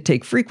 I had to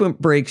take frequent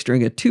breaks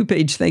during a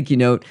 2-page thank you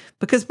note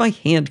because my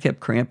hand kept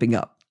cramping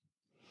up.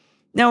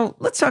 Now,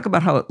 let's talk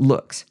about how it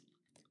looks.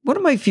 One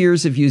of my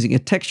fears of using a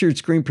textured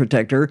screen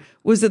protector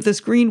was that the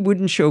screen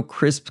wouldn't show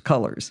crisp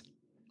colors.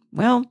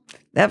 Well,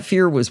 that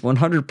fear was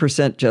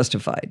 100%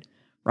 justified.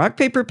 Rock,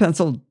 paper,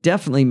 pencil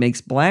definitely makes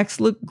blacks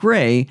look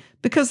gray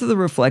because of the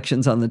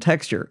reflections on the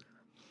texture.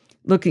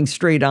 Looking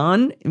straight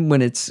on,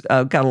 when it's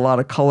got a lot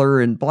of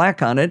color and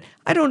black on it,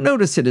 I don't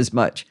notice it as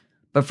much,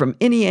 but from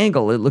any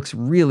angle, it looks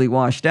really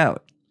washed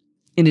out.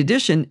 In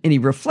addition, any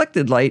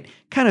reflected light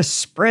kind of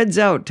spreads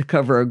out to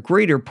cover a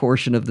greater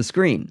portion of the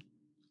screen.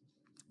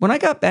 When I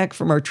got back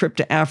from our trip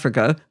to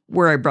Africa,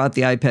 where I brought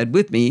the iPad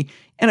with me,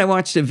 and I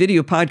watched a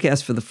video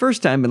podcast for the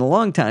first time in a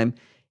long time,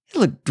 it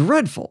looked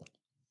dreadful.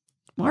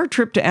 Our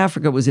trip to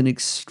Africa was an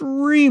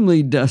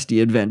extremely dusty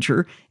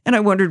adventure, and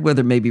I wondered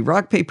whether maybe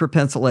rock, paper,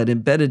 pencil had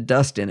embedded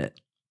dust in it.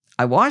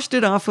 I washed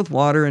it off with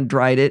water and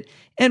dried it,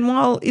 and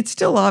while it's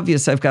still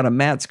obvious I've got a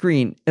matte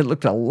screen, it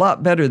looked a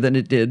lot better than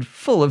it did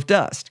full of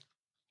dust.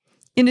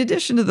 In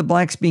addition to the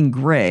blacks being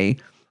gray,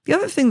 the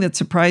other thing that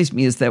surprised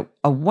me is that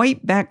a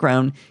white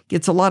background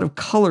gets a lot of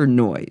color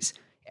noise.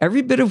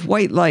 Every bit of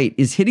white light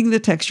is hitting the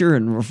texture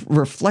and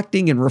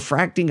reflecting and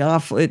refracting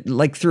off it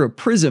like through a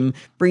prism,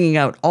 bringing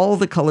out all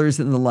the colors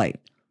in the light.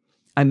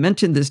 I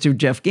mentioned this to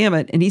Jeff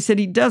Gamet, and he said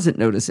he doesn't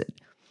notice it.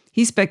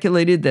 He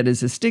speculated that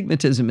his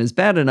astigmatism is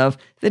bad enough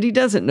that he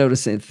doesn't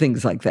notice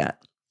things like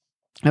that.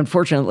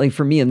 Unfortunately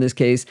for me in this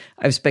case,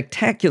 I have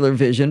spectacular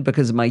vision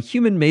because of my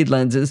human-made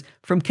lenses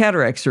from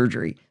cataract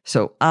surgery,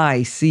 so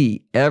I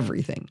see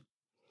everything.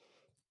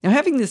 Now,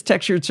 having this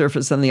textured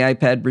surface on the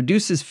iPad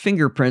reduces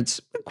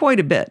fingerprints quite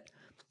a bit.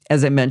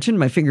 As I mentioned,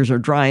 my fingers are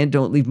dry and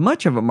don't leave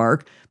much of a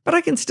mark, but I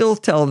can still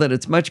tell that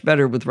it's much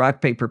better with rock,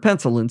 paper,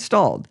 pencil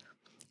installed.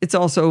 It's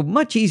also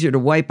much easier to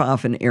wipe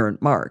off an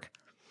errant mark.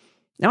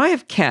 Now, I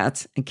have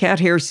cats, and cat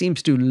hair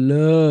seems to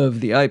love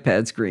the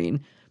iPad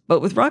screen, but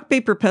with rock,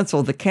 paper,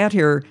 pencil, the cat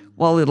hair,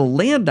 while it'll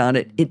land on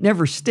it, it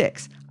never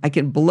sticks. I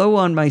can blow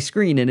on my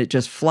screen and it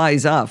just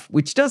flies off,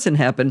 which doesn't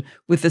happen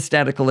with the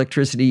static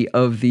electricity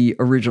of the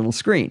original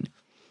screen.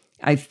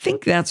 I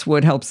think that's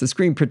what helps the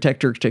screen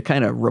protector to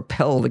kind of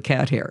repel the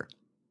cat hair.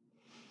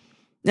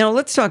 Now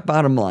let's talk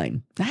bottom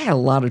line. I had a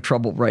lot of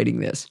trouble writing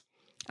this.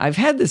 I've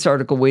had this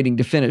article waiting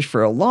to finish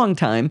for a long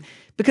time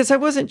because I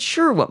wasn't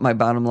sure what my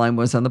bottom line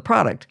was on the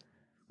product.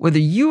 Whether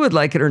you would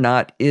like it or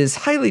not is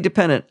highly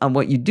dependent on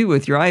what you do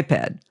with your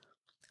iPad.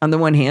 On the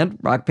one hand,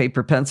 rock,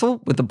 paper,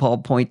 pencil with the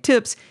ballpoint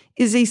tips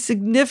is a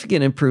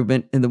significant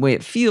improvement in the way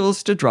it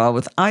feels to draw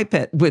with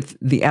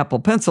the Apple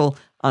Pencil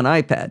on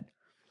iPad.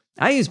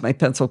 I use my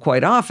pencil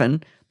quite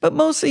often, but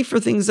mostly for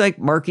things like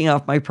marking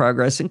off my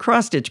progress and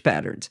cross-stitch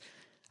patterns.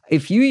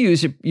 If you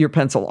use your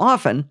pencil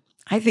often,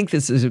 I think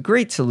this is a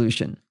great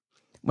solution.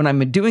 When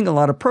I'm doing a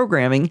lot of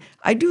programming,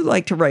 I do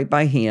like to write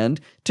by hand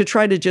to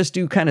try to just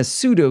do kind of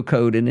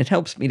pseudocode, and it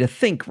helps me to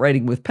think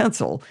writing with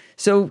pencil.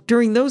 So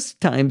during those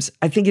times,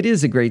 I think it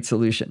is a great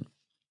solution.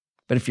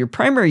 But if your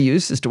primary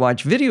use is to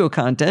watch video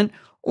content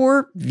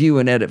or view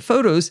and edit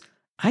photos,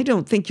 I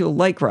don't think you'll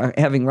like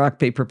having rock,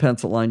 paper,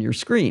 pencil on your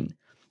screen.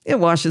 It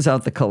washes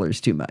out the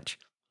colors too much.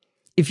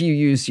 If you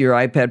use your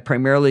iPad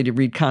primarily to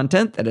read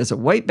content that has a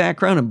white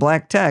background and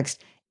black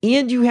text,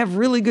 and you have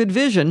really good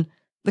vision,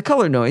 the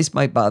color noise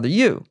might bother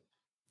you.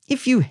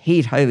 If you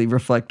hate highly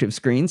reflective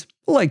screens,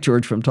 like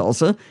George from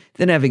Tulsa,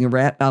 then having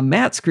a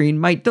matte screen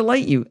might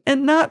delight you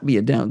and not be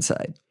a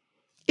downside.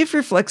 If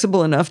you're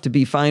flexible enough to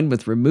be fine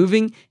with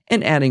removing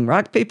and adding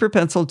rock, paper,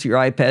 pencil to your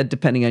iPad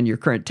depending on your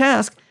current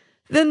task,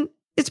 then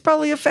it's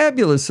probably a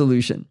fabulous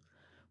solution.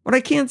 What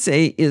I can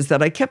say is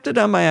that I kept it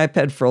on my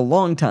iPad for a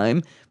long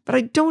time, but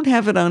I don't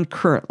have it on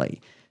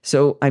currently.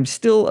 So I'm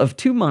still of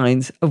two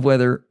minds of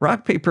whether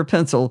rock, paper,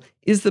 pencil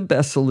is the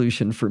best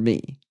solution for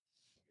me.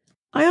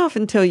 I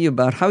often tell you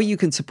about how you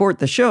can support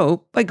the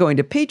show by going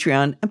to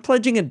Patreon and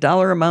pledging a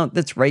dollar amount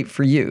that's right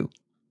for you.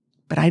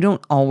 But I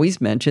don't always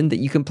mention that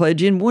you can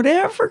pledge in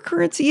whatever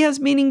currency has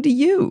meaning to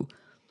you.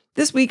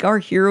 This week, our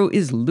hero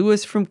is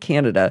Louis from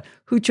Canada,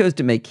 who chose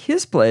to make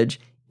his pledge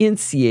in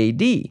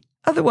CAD,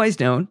 otherwise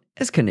known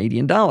as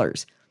Canadian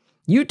dollars.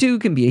 You too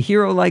can be a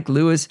hero like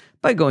Louis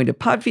by going to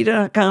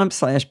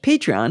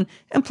podfeet.com/Patreon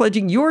and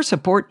pledging your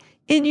support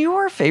in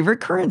your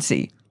favorite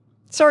currency.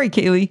 Sorry,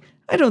 Kaylee,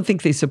 I don't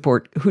think they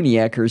support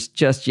Huniackers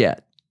just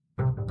yet.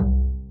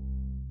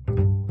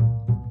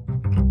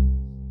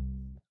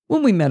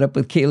 When we met up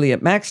with Kaylee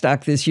at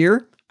MacStock this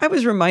year, I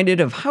was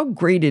reminded of how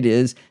great it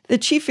is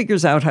that she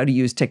figures out how to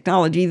use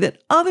technology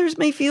that others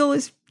may feel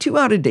is too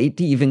out of date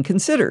to even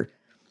consider.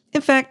 In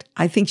fact,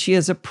 I think she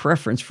has a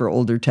preference for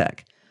older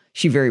tech.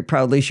 She very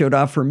proudly showed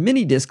off her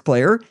mini disc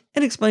player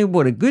and explained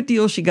what a good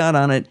deal she got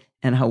on it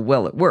and how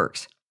well it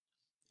works.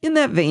 In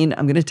that vein,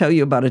 I'm going to tell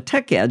you about a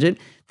tech gadget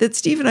that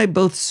Steve and I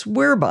both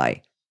swear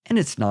by, and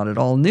it's not at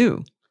all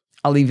new.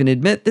 I'll even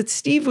admit that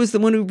Steve was the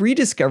one who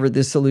rediscovered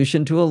this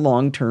solution to a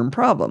long-term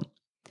problem.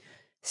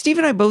 Steve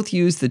and I both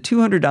use the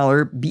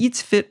 $200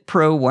 Beats Fit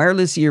Pro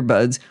wireless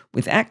earbuds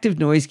with active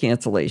noise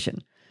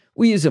cancellation.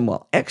 We use them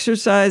while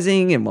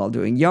exercising and while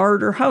doing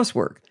yard or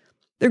housework.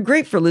 They're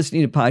great for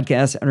listening to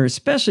podcasts and are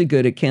especially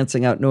good at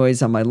canceling out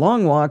noise on my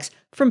long walks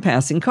from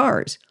passing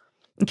cars.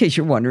 In case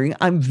you're wondering,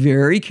 I'm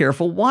very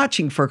careful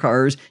watching for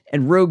cars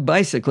and rogue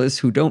bicyclists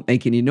who don't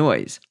make any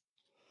noise.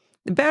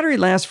 The battery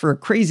lasts for a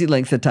crazy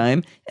length of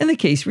time, and the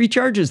case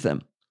recharges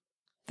them.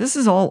 This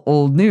is all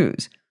old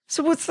news,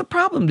 so what's the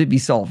problem to be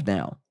solved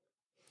now?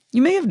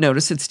 You may have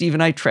noticed that Steve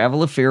and I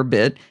travel a fair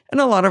bit, and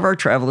a lot of our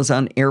travel is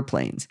on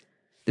airplanes.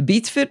 The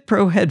Beats Fit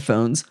Pro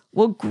headphones,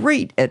 while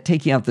great at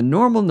taking out the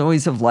normal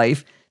noise of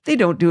life, they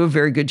don't do a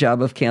very good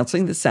job of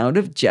canceling the sound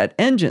of jet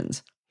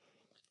engines.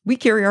 We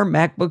carry our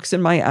MacBooks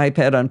and my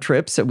iPad on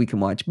trips so we can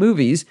watch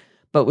movies,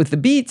 but with the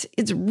Beats,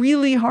 it's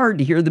really hard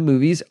to hear the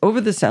movies over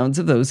the sounds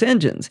of those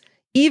engines,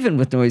 even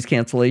with noise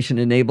cancellation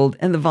enabled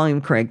and the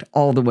volume cranked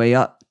all the way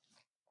up.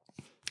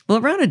 Well,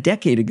 around a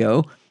decade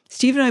ago,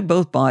 Steve and I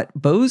both bought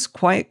Bose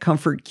Quiet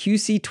Comfort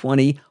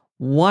QC20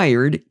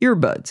 wired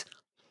earbuds.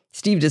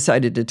 Steve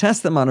decided to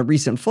test them on a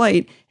recent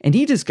flight, and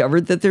he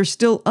discovered that they're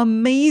still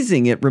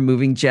amazing at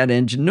removing jet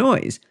engine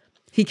noise.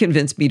 He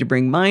convinced me to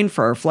bring mine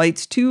for our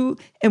flights to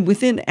and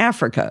within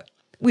Africa.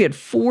 We had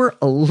 4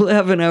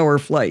 11-hour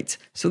flights,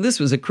 so this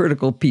was a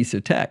critical piece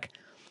of tech.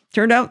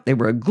 Turned out they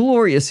were a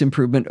glorious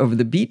improvement over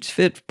the Beats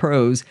Fit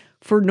Pros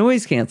for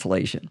noise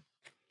cancellation.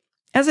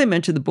 As I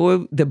mentioned,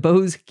 the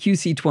Bose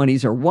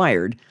QC20s are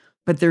wired,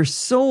 but they're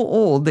so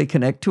old they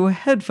connect to a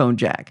headphone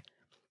jack.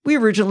 We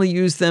originally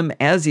used them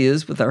as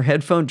is with our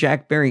headphone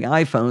jack-bearing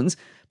iPhones,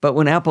 but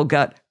when Apple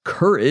got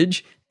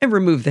courage and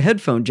removed the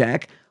headphone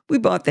jack, we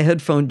bought the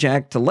headphone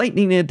jack to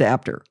Lightning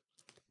adapter.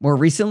 More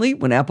recently,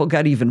 when Apple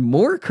got even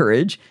more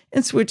courage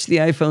and switched the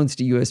iPhones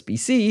to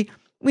USB-C,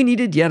 we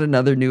needed yet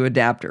another new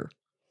adapter.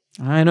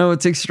 I know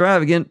it's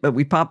extravagant, but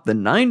we popped the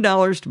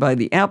 $9 to buy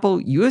the Apple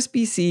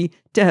USB-C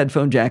to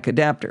headphone jack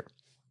adapter.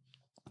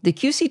 The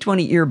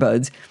QC20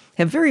 earbuds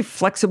have very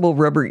flexible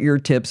rubber ear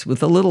tips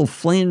with a little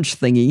flange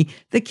thingy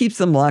that keeps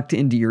them locked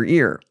into your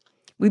ear.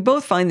 We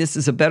both find this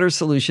is a better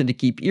solution to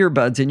keep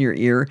earbuds in your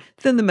ear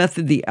than the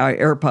method the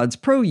AirPods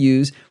Pro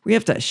use, where you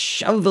have to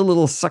shove the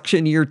little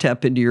suction ear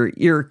tip into your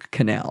ear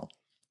canal.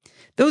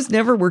 Those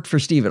never worked for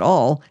Steve at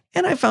all,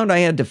 and I found I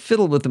had to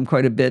fiddle with them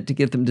quite a bit to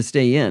get them to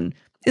stay in,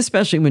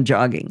 especially when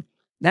jogging.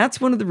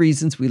 That's one of the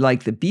reasons we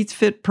like the Beats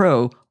Fit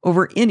Pro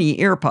over any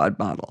AirPod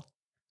model.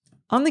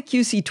 On the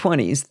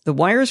QC20s, the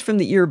wires from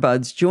the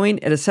earbuds join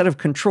at a set of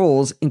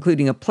controls,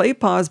 including a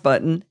play-pause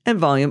button and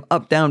volume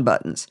up-down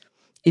buttons.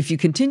 If you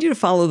continue to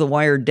follow the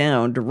wire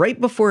down to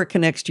right before it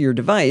connects to your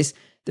device,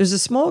 there's a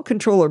small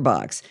controller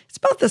box. It's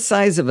about the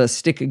size of a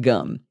stick of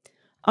gum.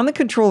 On the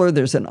controller,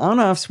 there's an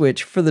on-off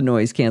switch for the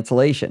noise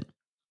cancellation.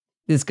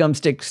 This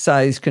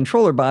gumstick-sized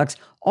controller box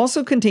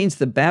also contains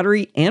the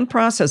battery and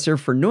processor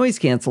for noise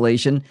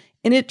cancellation,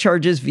 and it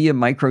charges via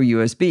micro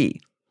USB.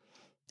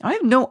 I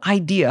have no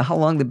idea how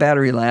long the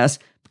battery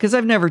lasts because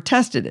I've never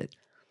tested it.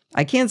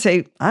 I can't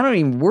say I don't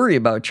even worry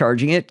about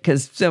charging it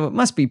so it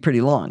must be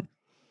pretty long.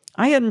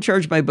 I hadn't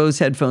charged my Bose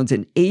headphones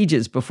in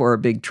ages before a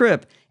big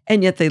trip,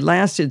 and yet they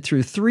lasted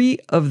through 3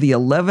 of the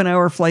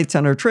 11-hour flights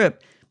on our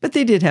trip, but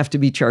they did have to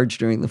be charged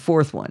during the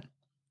 4th one.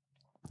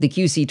 The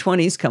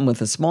QC20s come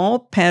with a small,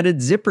 padded,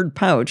 zippered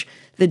pouch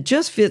that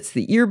just fits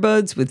the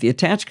earbuds with the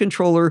attached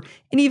controller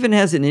and even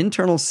has an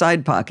internal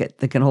side pocket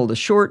that can hold a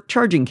short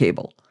charging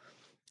cable.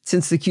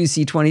 Since the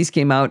QC20s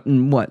came out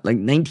in,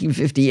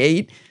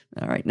 1958?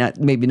 All right,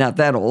 maybe not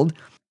that old.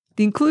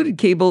 The included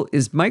cable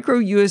is micro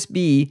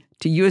USB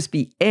to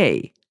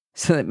USB-A,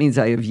 so that means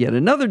I have yet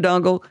another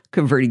dongle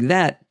converting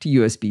that to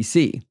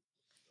USB-C.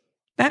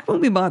 Back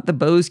when we bought the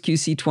Bose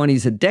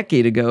QC20s a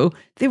decade ago,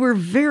 they were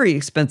very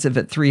expensive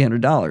at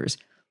 $300.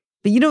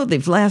 But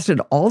they've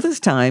lasted all this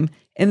time,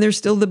 and they're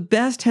still the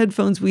best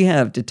headphones we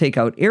have to take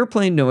out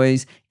airplane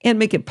noise and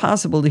make it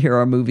possible to hear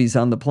our movies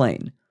on the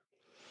plane.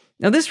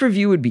 Now, this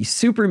review would be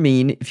super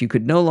mean if you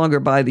could no longer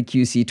buy the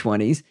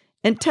QC20s,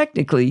 and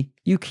technically,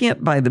 you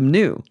can't buy them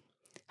new.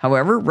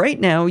 However, right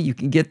now, you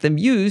can get them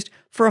used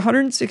for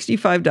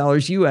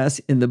 $165 US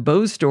in the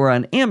Bose store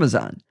on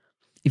Amazon.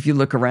 If you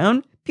look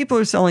around, people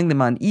are selling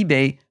them on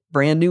eBay,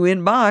 brand new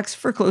in box,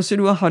 for closer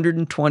to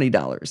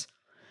 $120.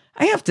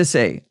 I have to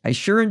say, I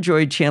sure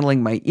enjoyed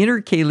channeling my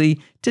inner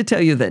Kaylee to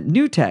tell you that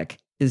new tech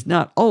is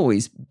not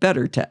always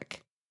better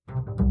tech.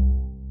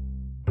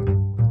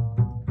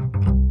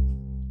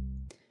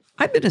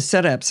 I've been a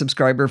SetApp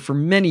subscriber for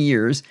many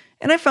years,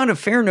 and I found a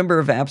fair number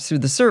of apps through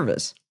the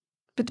service.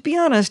 But to be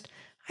honest,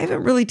 I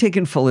haven't really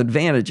taken full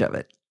advantage of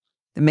it.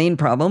 The main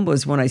problem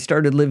was when I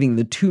started living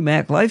the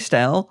two-Mac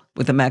lifestyle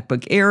with a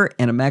MacBook Air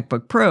and a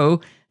MacBook Pro,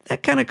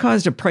 that kind of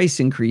caused a price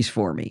increase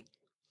for me.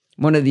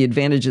 One of the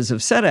advantages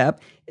of SetApp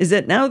is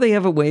that now they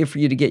have a way for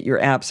you to get your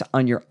apps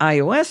on your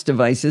iOS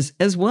devices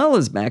as well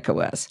as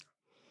macOS.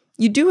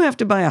 You do have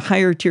to buy a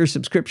higher tier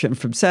subscription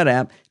from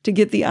SetApp to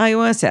get the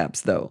iOS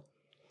apps, though.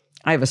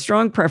 I have a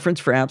strong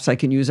preference for apps I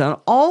can use on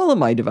all of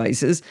my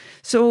devices,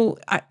 so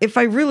if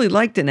I really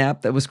liked an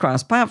app that was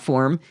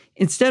cross-platform,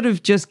 instead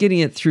of just getting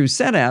it through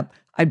SetApp,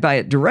 I'd buy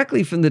it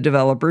directly from the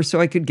developer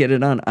so I could get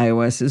it on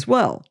iOS as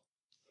well.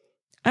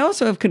 I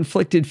also have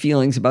conflicted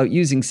feelings about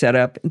using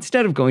SetApp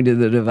instead of going to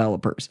the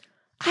developers.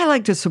 I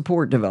like to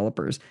support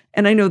developers,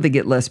 and I know they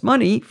get less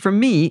money from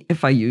me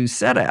if I use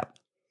SetApp.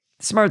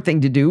 The smart thing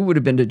to do would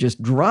have been to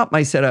just drop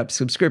my SetApp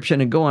subscription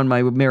and go on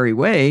my merry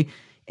way.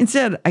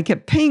 Instead, I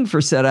kept paying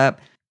for SetApp,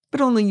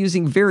 but only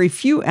using very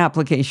few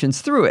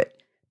applications through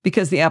it.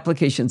 Because the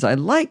applications I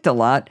liked a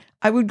lot,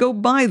 I would go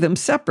buy them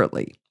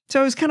separately. So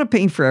I was kind of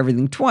paying for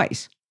everything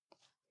twice.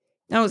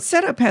 Now,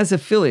 SetApp has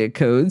affiliate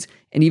codes,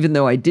 and even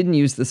though I didn't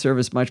use the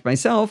service much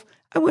myself,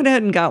 I went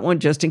ahead and got one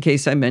just in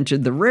case I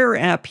mentioned the rare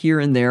app here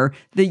and there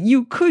that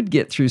you could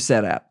get through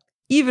SetApp.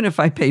 Even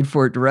if I paid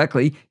for it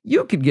directly,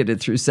 you could get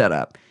it through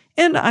SetApp,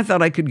 and I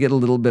thought I could get a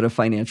little bit of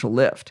financial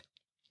lift.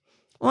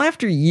 Well,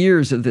 after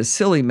years of this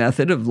silly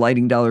method of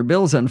lighting dollar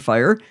bills on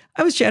fire,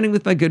 I was chatting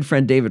with my good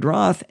friend David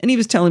Roth, and he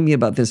was telling me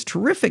about this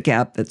terrific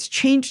app that's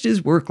changed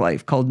his work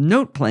life called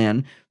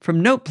NotePlan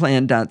from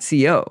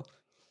noteplan.co.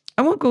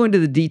 I won't go into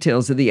the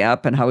details of the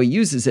app and how he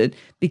uses it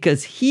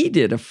because he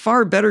did a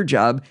far better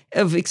job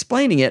of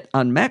explaining it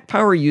on Mac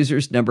Power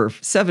Users number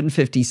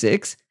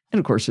 756, and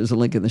of course there's a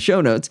link in the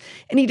show notes,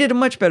 and he did a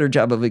much better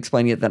job of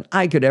explaining it than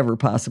I could ever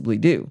possibly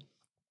do.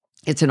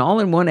 It's an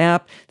all-in-one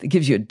app that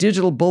gives you a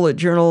digital bullet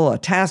journal, a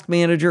task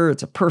manager,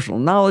 it's a personal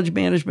knowledge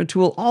management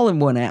tool, all in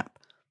one app.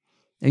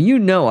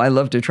 Now, I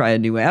love to try a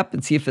new app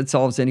and see if it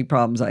solves any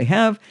problems I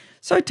have,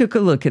 so I took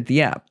a look at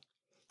the app.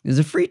 There's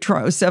a free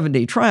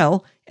 7-day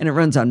trial, and it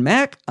runs on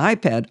Mac,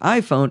 iPad,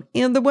 iPhone,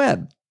 and the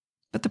web.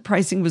 But the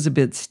pricing was a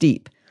bit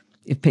steep.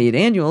 If paid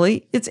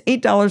annually, it's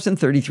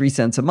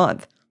 $8.33 a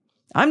month.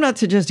 I'm not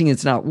suggesting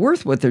it's not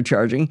worth what they're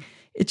charging,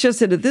 it's just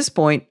that at this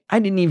point, I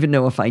didn't even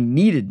know if I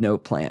needed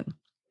NotePlan.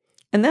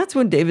 And that's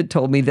when David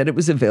told me that it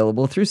was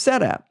available through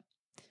SetApp.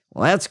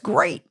 Well, that's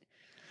great.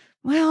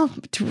 Well,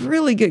 to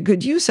really get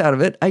good use out of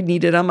it, I'd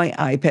need it on my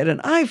iPad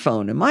and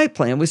iPhone, and my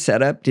plan with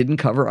SetApp didn't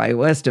cover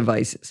iOS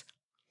devices.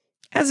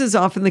 As is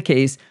often the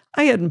case,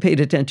 I hadn't paid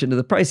attention to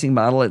the pricing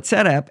model at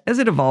SetApp as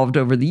it evolved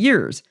over the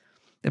years.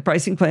 The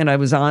pricing plan I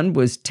was on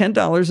was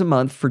 $10 a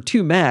month for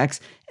 2 Macs,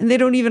 and they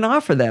don't even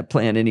offer that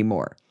plan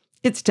anymore.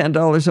 It's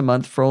 $10 a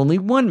month for only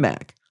 1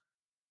 Mac.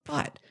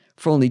 But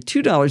for only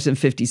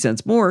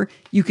 $2.50 more,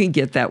 you can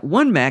get that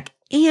 1 Mac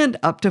and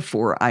up to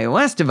 4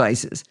 iOS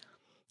devices.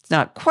 It's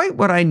not quite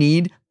what I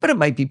need, but it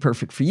might be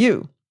perfect for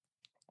you.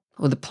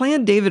 Well, the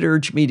plan David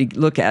urged me to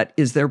look at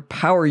is their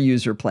Power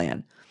User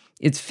plan.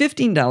 It's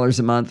 $15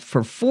 a month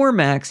for 4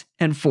 Macs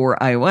and 4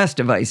 iOS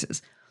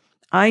devices.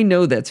 I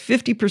know that's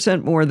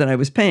 50% more than I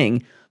was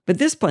paying, but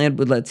this plan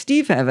would let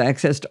Steve have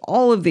access to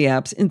all of the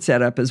apps in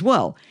SetApp as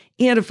well.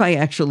 And if I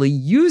actually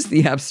use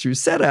the apps through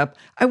SetApp,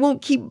 I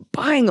won't keep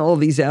buying all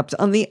these apps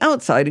on the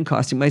outside and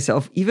costing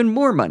myself even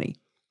more money.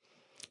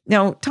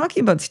 Now,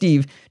 talking about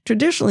Steve,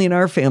 traditionally in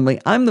our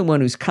family, I'm the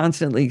one who's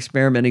constantly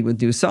experimenting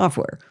with new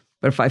software.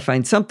 But if I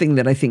find something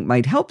that I think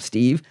might help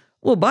Steve,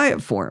 we'll buy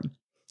it for him.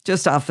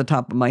 Just off the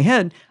top of my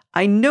head,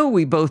 I know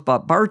we both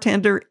bought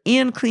Bartender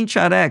and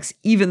CleanShot X,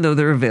 even though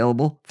they're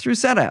available through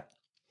SetApp.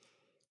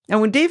 Now,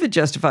 when David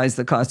justifies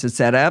the cost of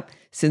SetApp,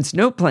 since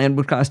NotePlan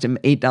would cost him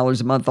 $8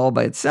 a month all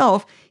by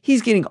itself,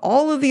 he's getting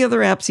all of the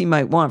other apps he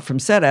might want from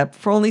SetApp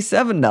for only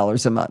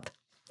 $7 a month.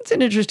 It's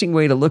an interesting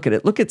way to look at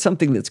it. Look at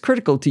something that's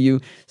critical to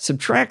you,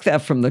 subtract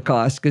that from the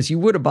cost because you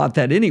would have bought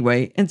that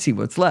anyway, and see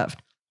what's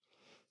left.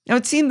 Now,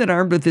 it seemed that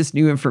armed with this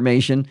new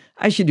information,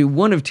 I should do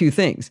one of two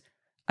things.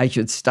 I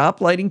should stop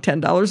lighting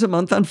 $10 a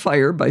month on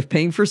fire by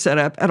paying for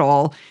SetApp at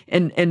all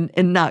and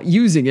not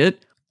using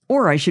it,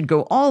 or I should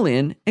go all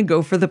in and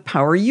go for the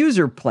Power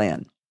User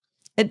plan.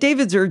 At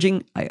David's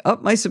urging, I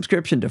upped my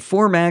subscription to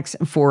 4 Macs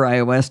and 4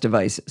 iOS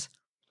devices.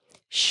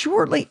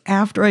 Shortly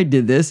after I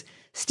did this,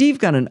 Steve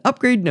got an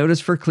upgrade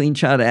notice for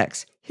CleanShot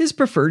X, his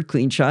preferred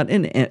screenshot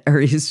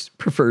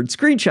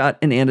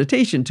and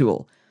annotation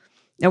tool.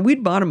 Now,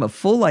 we'd bought him a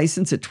full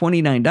license at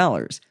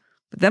 $29,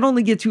 but that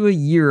only gets you a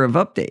year of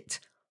updates.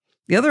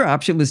 The other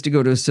option was to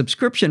go to a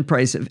subscription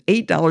price of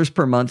 $8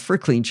 per month for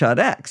CleanShot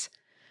X.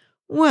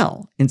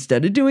 Well,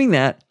 instead of doing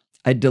that,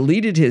 I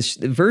deleted his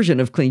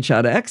version of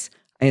CleanShot X,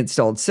 I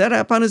installed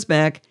SetApp on his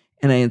Mac,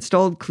 and I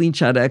installed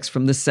CleanShot X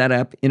from the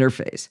SetApp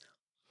interface.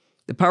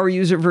 The power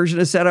user version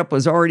of SetApp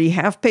was already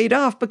half paid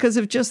off because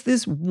of just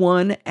this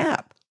one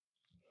app.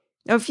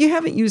 Now, if you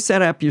haven't used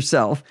SetApp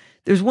yourself,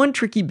 there's one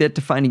tricky bit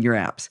to finding your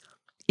apps.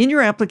 In your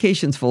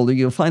Applications folder,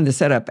 you'll find the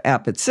SetApp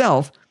app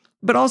itself,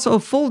 but also a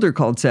folder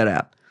called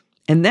SetApp,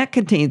 and that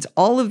contains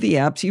all of the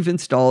apps you've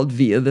installed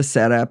via the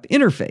SetApp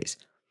interface.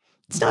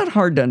 It's not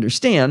hard to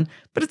understand,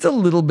 but it's a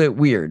little bit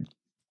weird.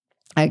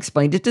 I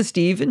explained it to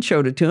Steve and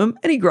showed it to him,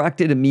 and he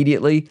grokked it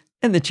immediately,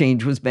 and the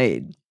change was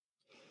made.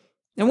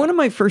 Now, one of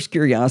my first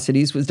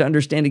curiosities was to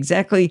understand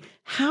exactly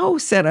how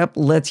SetApp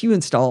lets you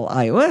install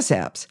iOS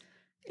apps.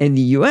 In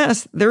the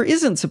US, there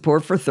isn't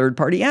support for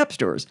third-party app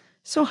stores,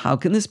 so how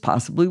can this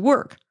possibly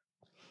work?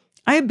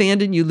 I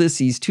abandoned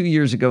Ulysses 2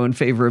 years ago in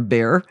favor of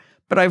Bear,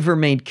 but I've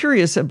remained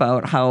curious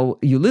about how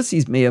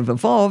Ulysses may have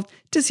evolved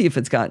to see if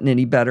it's gotten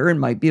any better and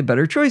might be a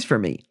better choice for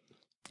me.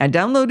 I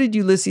downloaded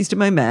Ulysses to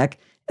my Mac,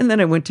 and then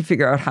I went to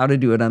figure out how to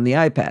do it on the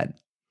iPad.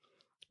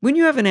 When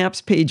you have an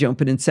apps page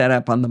open in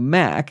SetApp on the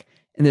Mac,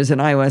 and there's an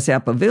iOS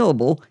app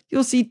available,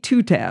 you'll see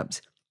 2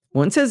 tabs.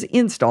 One says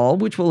Install,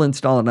 which will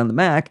install it on the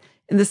Mac,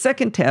 and the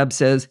second tab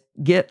says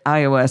Get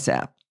iOS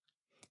App.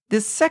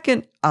 This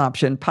second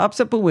option pops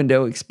up a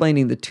window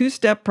explaining the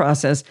 2-step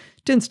process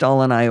to install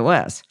on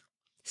iOS.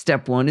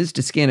 Step 1 is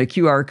to scan a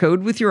QR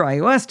code with your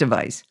iOS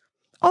device.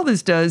 All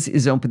this does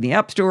is open the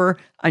App Store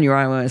on your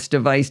iOS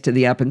device to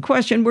the app in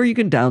question where you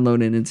can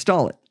download and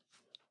install it.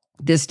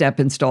 This step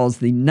installs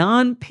the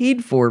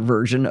non-paid-for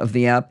version of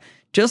the app,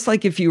 just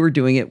like if you were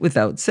doing it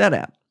without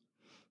SetApp.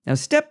 Now,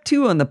 step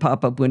 2 on the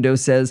pop-up window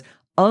says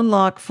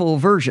Unlock Full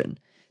Version.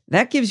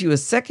 That gives you a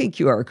second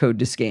QR code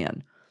to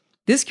scan.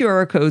 This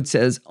QR code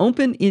says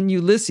Open in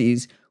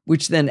Ulysses,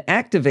 which then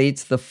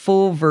activates the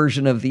full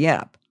version of the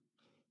app.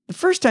 The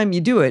first time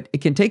you do it,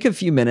 it can take a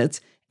few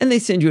minutes, and they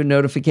send you a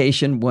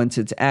notification once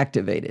it's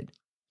activated.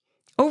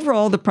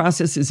 Overall, the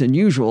process is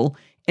unusual,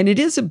 and it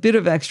is a bit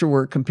of extra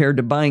work compared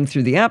to buying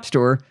through the App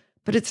Store,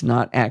 but it's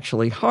not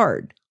actually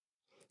hard.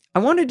 I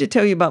wanted to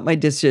tell you about my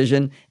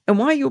decision and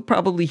why you'll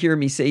probably hear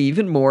me say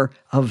even more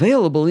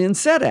available in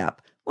SetApp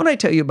when I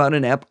tell you about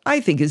an app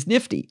I think is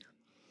nifty.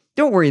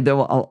 Don't worry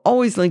though, I'll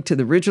always link to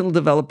the original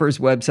developer's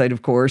website,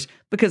 of course,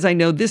 because I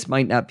know this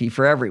might not be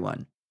for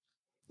everyone.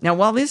 Now,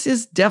 while this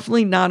is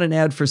definitely not an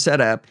ad for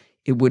SetApp,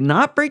 it would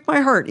not break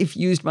my heart if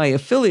you used my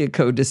affiliate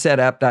code to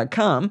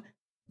setapp.com,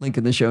 link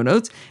in the show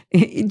notes,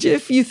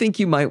 if you think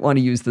you might want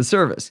to use the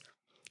service.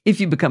 If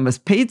you become a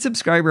paid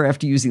subscriber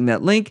after using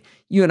that link,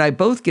 you and I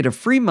both get a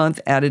free month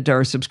added to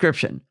our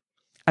subscription.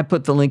 I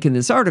put the link in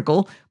this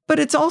article, but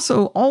it's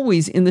also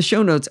always in the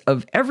show notes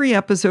of every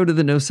episode of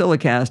the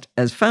NosillaCast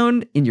as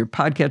found in your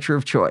podcatcher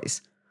of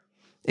choice.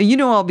 And you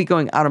know I'll be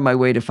going out of my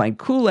way to find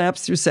cool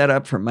apps through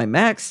SetApp for my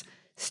Macs,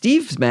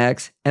 Steve's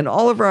Macs, and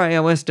all of our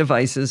iOS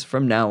devices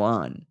from now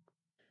on.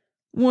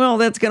 Well,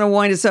 that's going to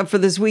wind us up for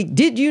this week.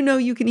 Did you know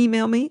you can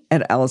email me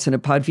at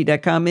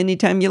allison@podfeet.com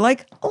anytime you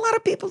like? A lot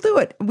of people do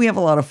it. We have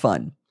a lot of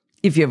fun.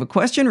 If you have a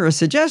question or a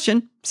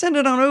suggestion, send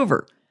it on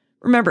over.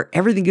 Remember,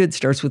 everything good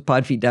starts with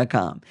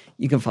podfeet.com.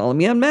 You can follow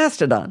me on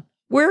Mastodon.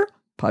 Where?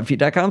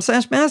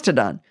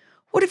 podfeet.com/Mastodon.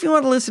 What if you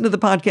want to listen to the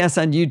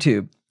podcast on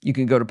YouTube? You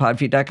can go to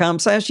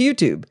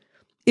podfeet.com/YouTube.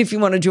 If you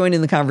want to join in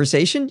the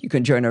conversation, you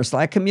can join our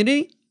Slack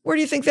community. Where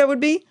do you think that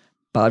would be?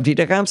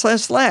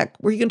 podfeet.com/Slack,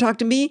 where you can talk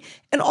to me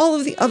and all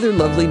of the other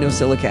lovely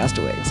Nosilla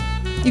castaways.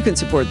 You can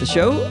support the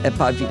show at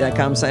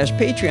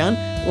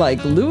podfeet.com/Patreon,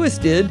 like Lewis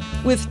did,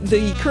 with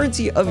the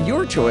currency of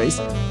your choice,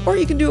 or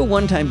you can do a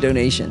one-time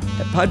donation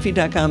at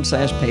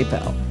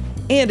podfeet.com/PayPal.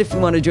 And if you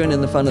want to join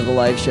in the fun of the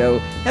live show,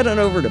 head on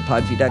over to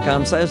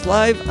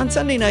podfeet.com/live on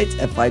Sunday nights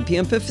at 5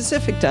 p.m.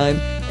 Pacific time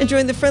and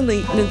join the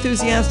friendly and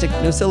enthusiastic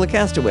Nosilla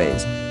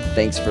castaways.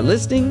 Thanks for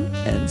listening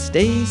and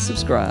stay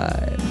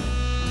subscribed.